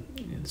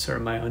sort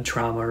of my own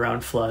trauma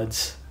around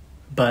floods.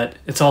 But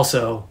it's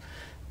also,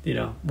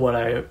 what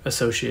I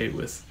associate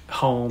with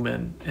home,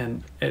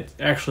 and it's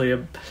actually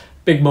a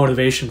big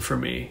motivation for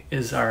me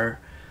is our,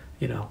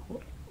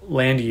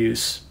 land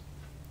use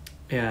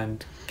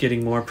and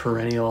getting more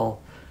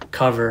perennial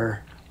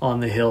cover on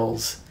the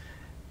hills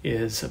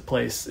is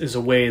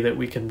a way that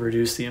we can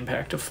reduce the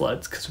impact of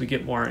floods because we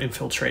get more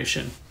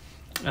infiltration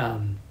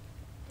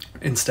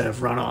instead of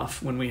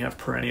runoff when we have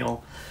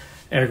perennial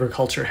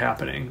agriculture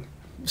happening.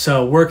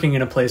 So working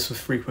in a place with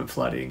frequent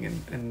flooding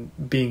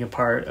and being a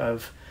part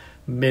of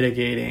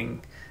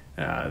mitigating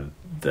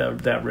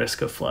that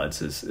risk of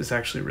floods is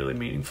actually really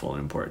meaningful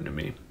and important to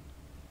me.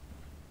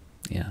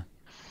 Yeah.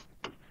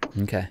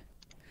 Okay.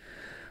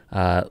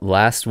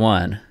 Last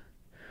one.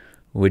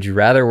 Would you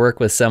rather work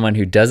with someone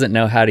who doesn't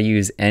know how to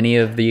use any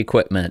of the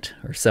equipment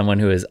or someone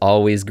who is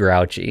always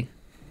grouchy?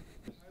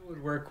 I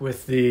would work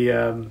with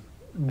the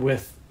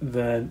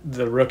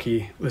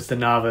rookie, with the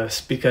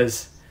novice,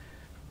 because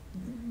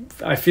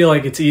I feel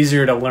like it's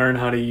easier to learn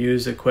how to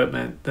use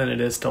equipment than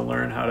it is to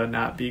learn how to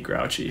not be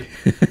grouchy.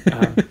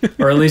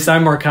 Or at least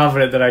I'm more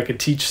confident that I could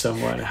teach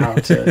someone how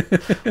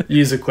to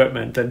use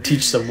equipment than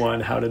teach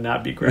someone how to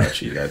not be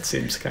grouchy. That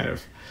seems kind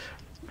of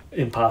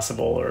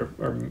impossible,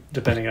 or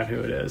depending on who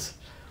it is.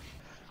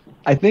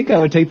 I think I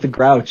would take the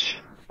grouch.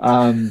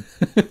 I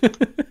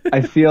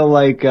feel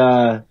like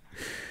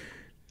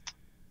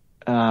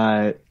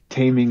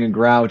taming a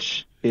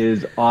grouch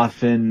is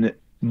often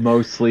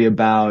mostly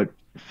about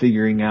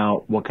figuring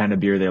out what kind of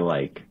beer they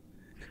like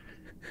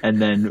and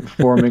then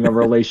forming a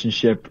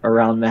relationship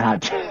around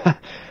that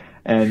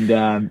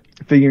and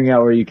figuring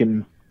out where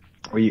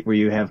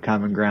you have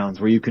common grounds,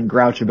 where you can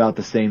grouch about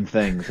the same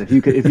things. If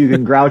you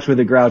can grouch with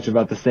a grouch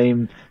about the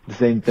same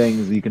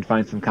things, you can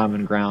find some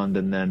common ground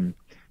and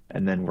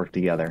then work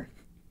together.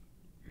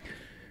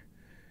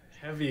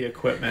 Heavy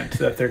equipment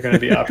that they're going to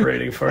be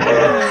operating for.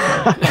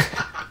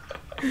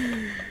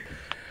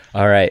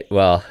 All right.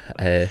 Well,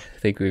 I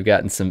think we've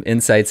gotten some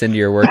insights into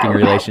your working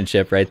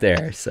relationship right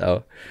there.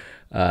 So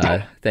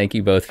thank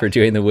you both for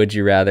doing the Would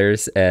You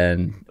Rathers,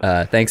 and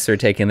thanks for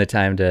taking the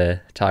time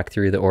to talk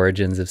through the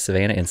origins of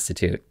Savanna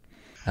Institute.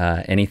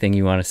 Anything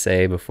you want to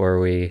say before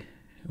we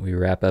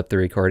wrap up the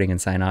recording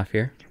and sign off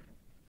here?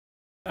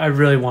 I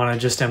really want to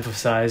just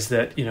emphasize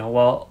that,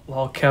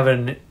 while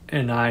Kevin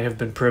and I have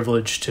been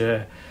privileged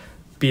to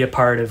be a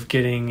part of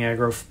getting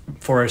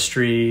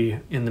agroforestry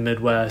in the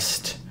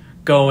Midwest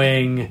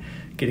going,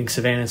 getting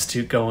Savanna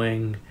Institute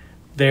going,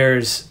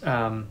 there's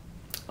a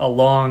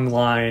long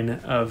line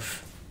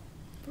of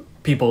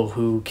people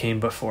who came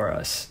before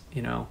us,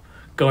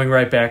 going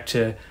right back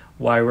to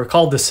why we're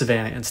called the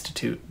Savanna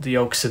Institute, the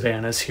oak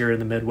savannas here in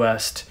the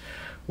Midwest,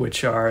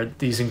 which are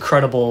these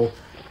incredible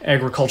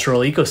agricultural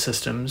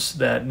ecosystems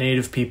that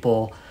Native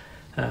people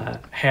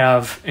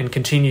have and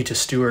continue to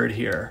steward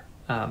here,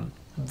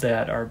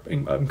 that are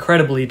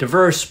incredibly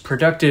diverse,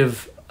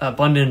 productive,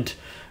 abundant,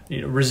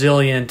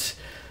 resilient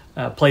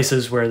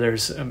places where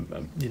there's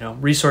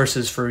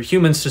resources for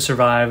humans to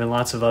survive and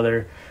lots of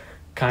other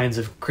kinds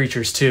of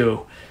creatures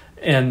too.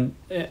 And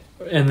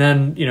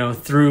then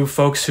through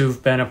folks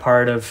who've been a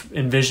part of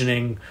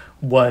envisioning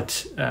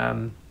what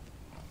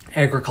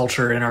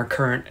agriculture in our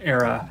current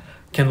era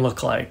can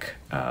look like,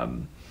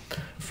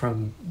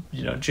 from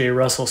J.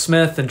 Russell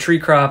Smith and tree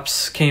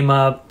crops came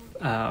up,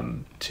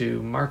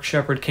 to Mark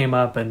Shepard came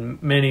up,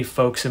 and many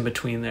folks in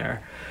between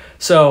there.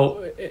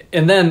 So,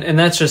 and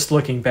that's just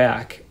looking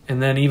back.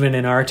 And then even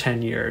in our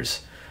 10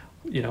 years,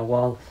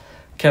 while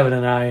Kevin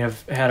and I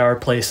have had our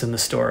place in the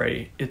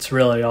story, it's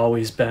really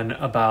always been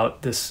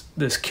about this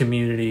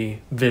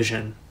community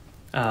vision.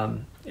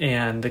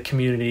 and the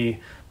community,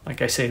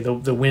 like I say,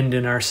 the wind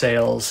in our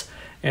sails,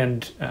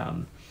 and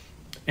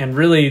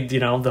really,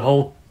 the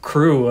whole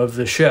crew of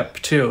the ship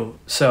too.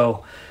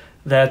 So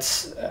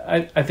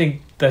I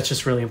think that's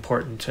just really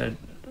important to,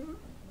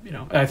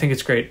 I think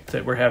it's great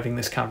that we're having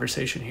this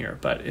conversation here,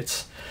 but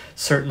it's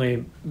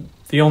certainly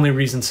the only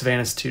reason Savanna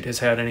Institute has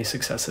had any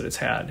success that it's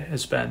had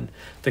has been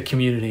the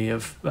community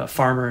of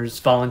farmers,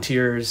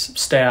 volunteers,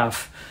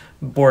 staff,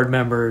 board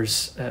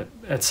members,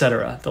 et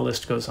cetera. The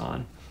list goes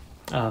on.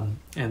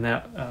 And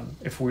that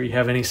if we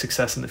have any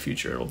success in the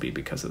future, it'll be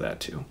because of that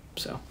too.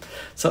 So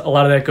a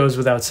lot of that goes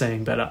without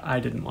saying, but I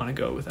didn't want to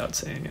go without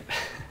saying it.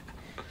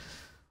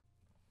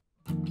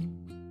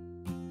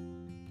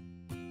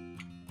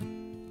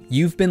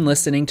 You've been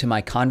listening to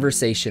my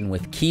conversation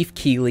with Keefe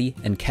Keeley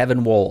and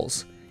Kevin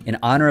Wolz in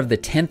honor of the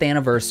 10th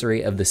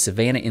anniversary of the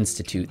Savanna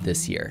Institute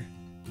this year.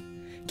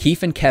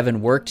 Keefe and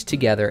Kevin worked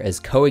together as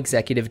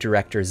co-executive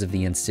directors of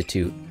the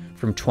Institute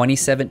from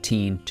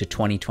 2017 to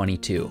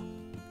 2022.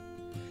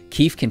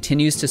 Keefe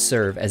continues to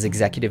serve as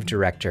executive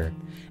director,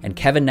 and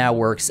Kevin now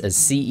works as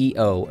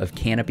CEO of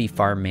Canopy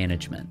Farm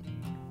Management.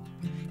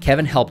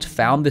 Kevin helped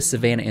found the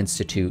Savanna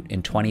Institute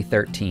in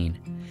 2013,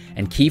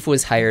 and Keefe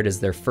was hired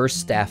as their first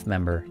staff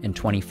member in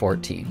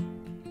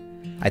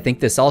 2014. I think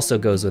this also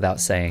goes without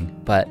saying,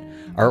 but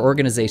our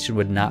organization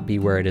would not be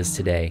where it is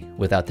today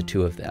without the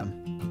two of them.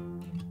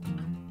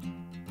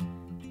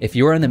 If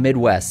you're in the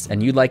Midwest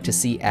and you'd like to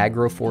see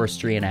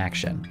agroforestry in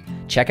action,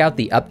 check out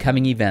the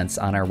upcoming events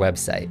on our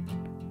website.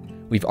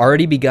 We've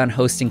already begun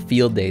hosting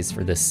field days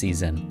for this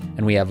season,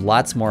 and we have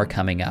lots more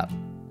coming up.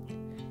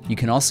 You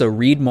can also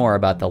read more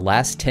about the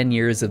last 10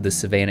 years of the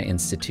Savanna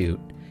Institute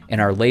in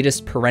our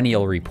latest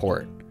perennial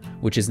report,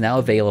 which is now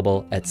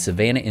available at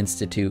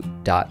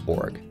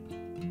savannainstitute.org.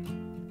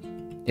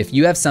 If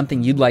you have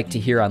something you'd like to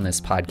hear on this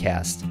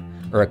podcast,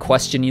 or a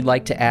question you'd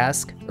like to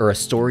ask, or a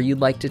story you'd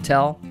like to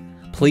tell,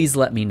 please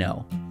let me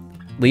know.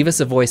 Leave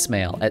us a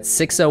voicemail at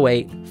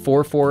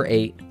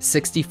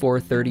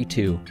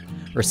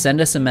 608-448-6432, or send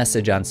us a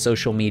message on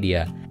social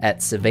media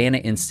at Savanna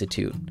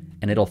Institute,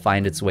 and it'll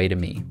find its way to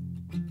me.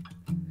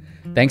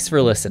 Thanks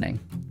for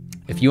listening.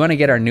 If you want to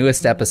get our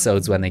newest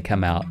episodes when they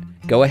come out,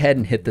 go ahead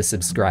and hit the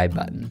subscribe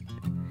button.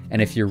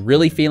 And if you're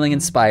really feeling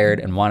inspired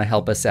and want to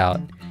help us out,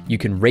 you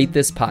can rate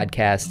this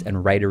podcast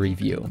and write a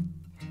review.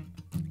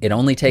 It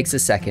only takes a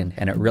second,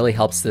 and it really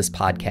helps this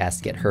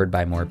podcast get heard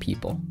by more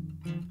people.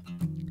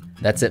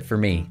 That's it for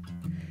me.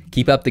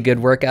 Keep up the good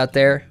work out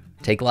there,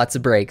 take lots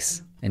of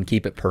breaks, and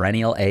keep it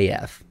perennial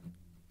AF.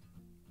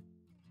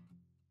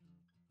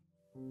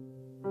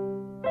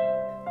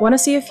 Want to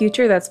see a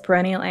future that's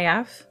perennial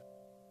AF?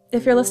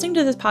 If you're listening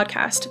to this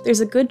podcast,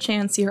 there's a good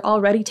chance you're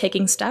already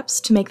taking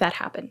steps to make that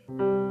happen.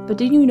 But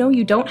did you know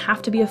you don't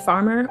have to be a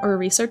farmer or a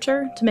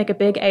researcher to make a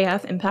big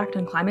AF impact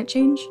on climate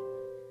change?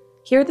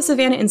 Here at the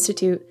Savanna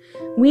Institute,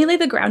 we lay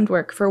the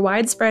groundwork for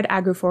widespread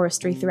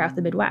agroforestry throughout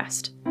the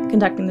Midwest,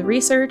 conducting the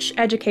research,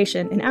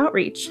 education, and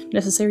outreach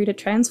necessary to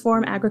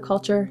transform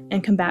agriculture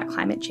and combat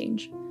climate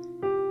change.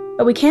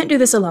 But we can't do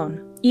this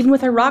alone. Even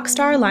with our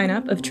rockstar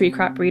lineup of tree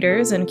crop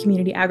breeders and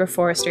community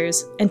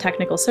agroforesters and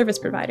technical service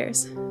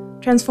providers,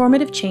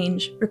 transformative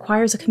change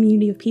requires a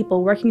community of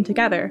people working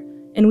together,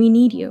 and we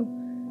need you.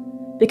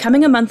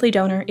 Becoming a monthly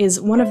donor is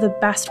one of the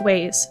best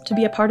ways to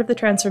be a part of the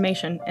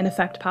transformation and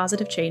affect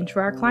positive change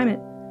for our climate.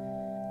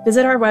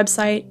 Visit our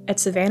website at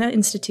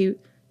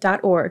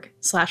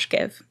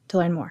savannainstitute.org/give to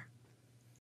learn more.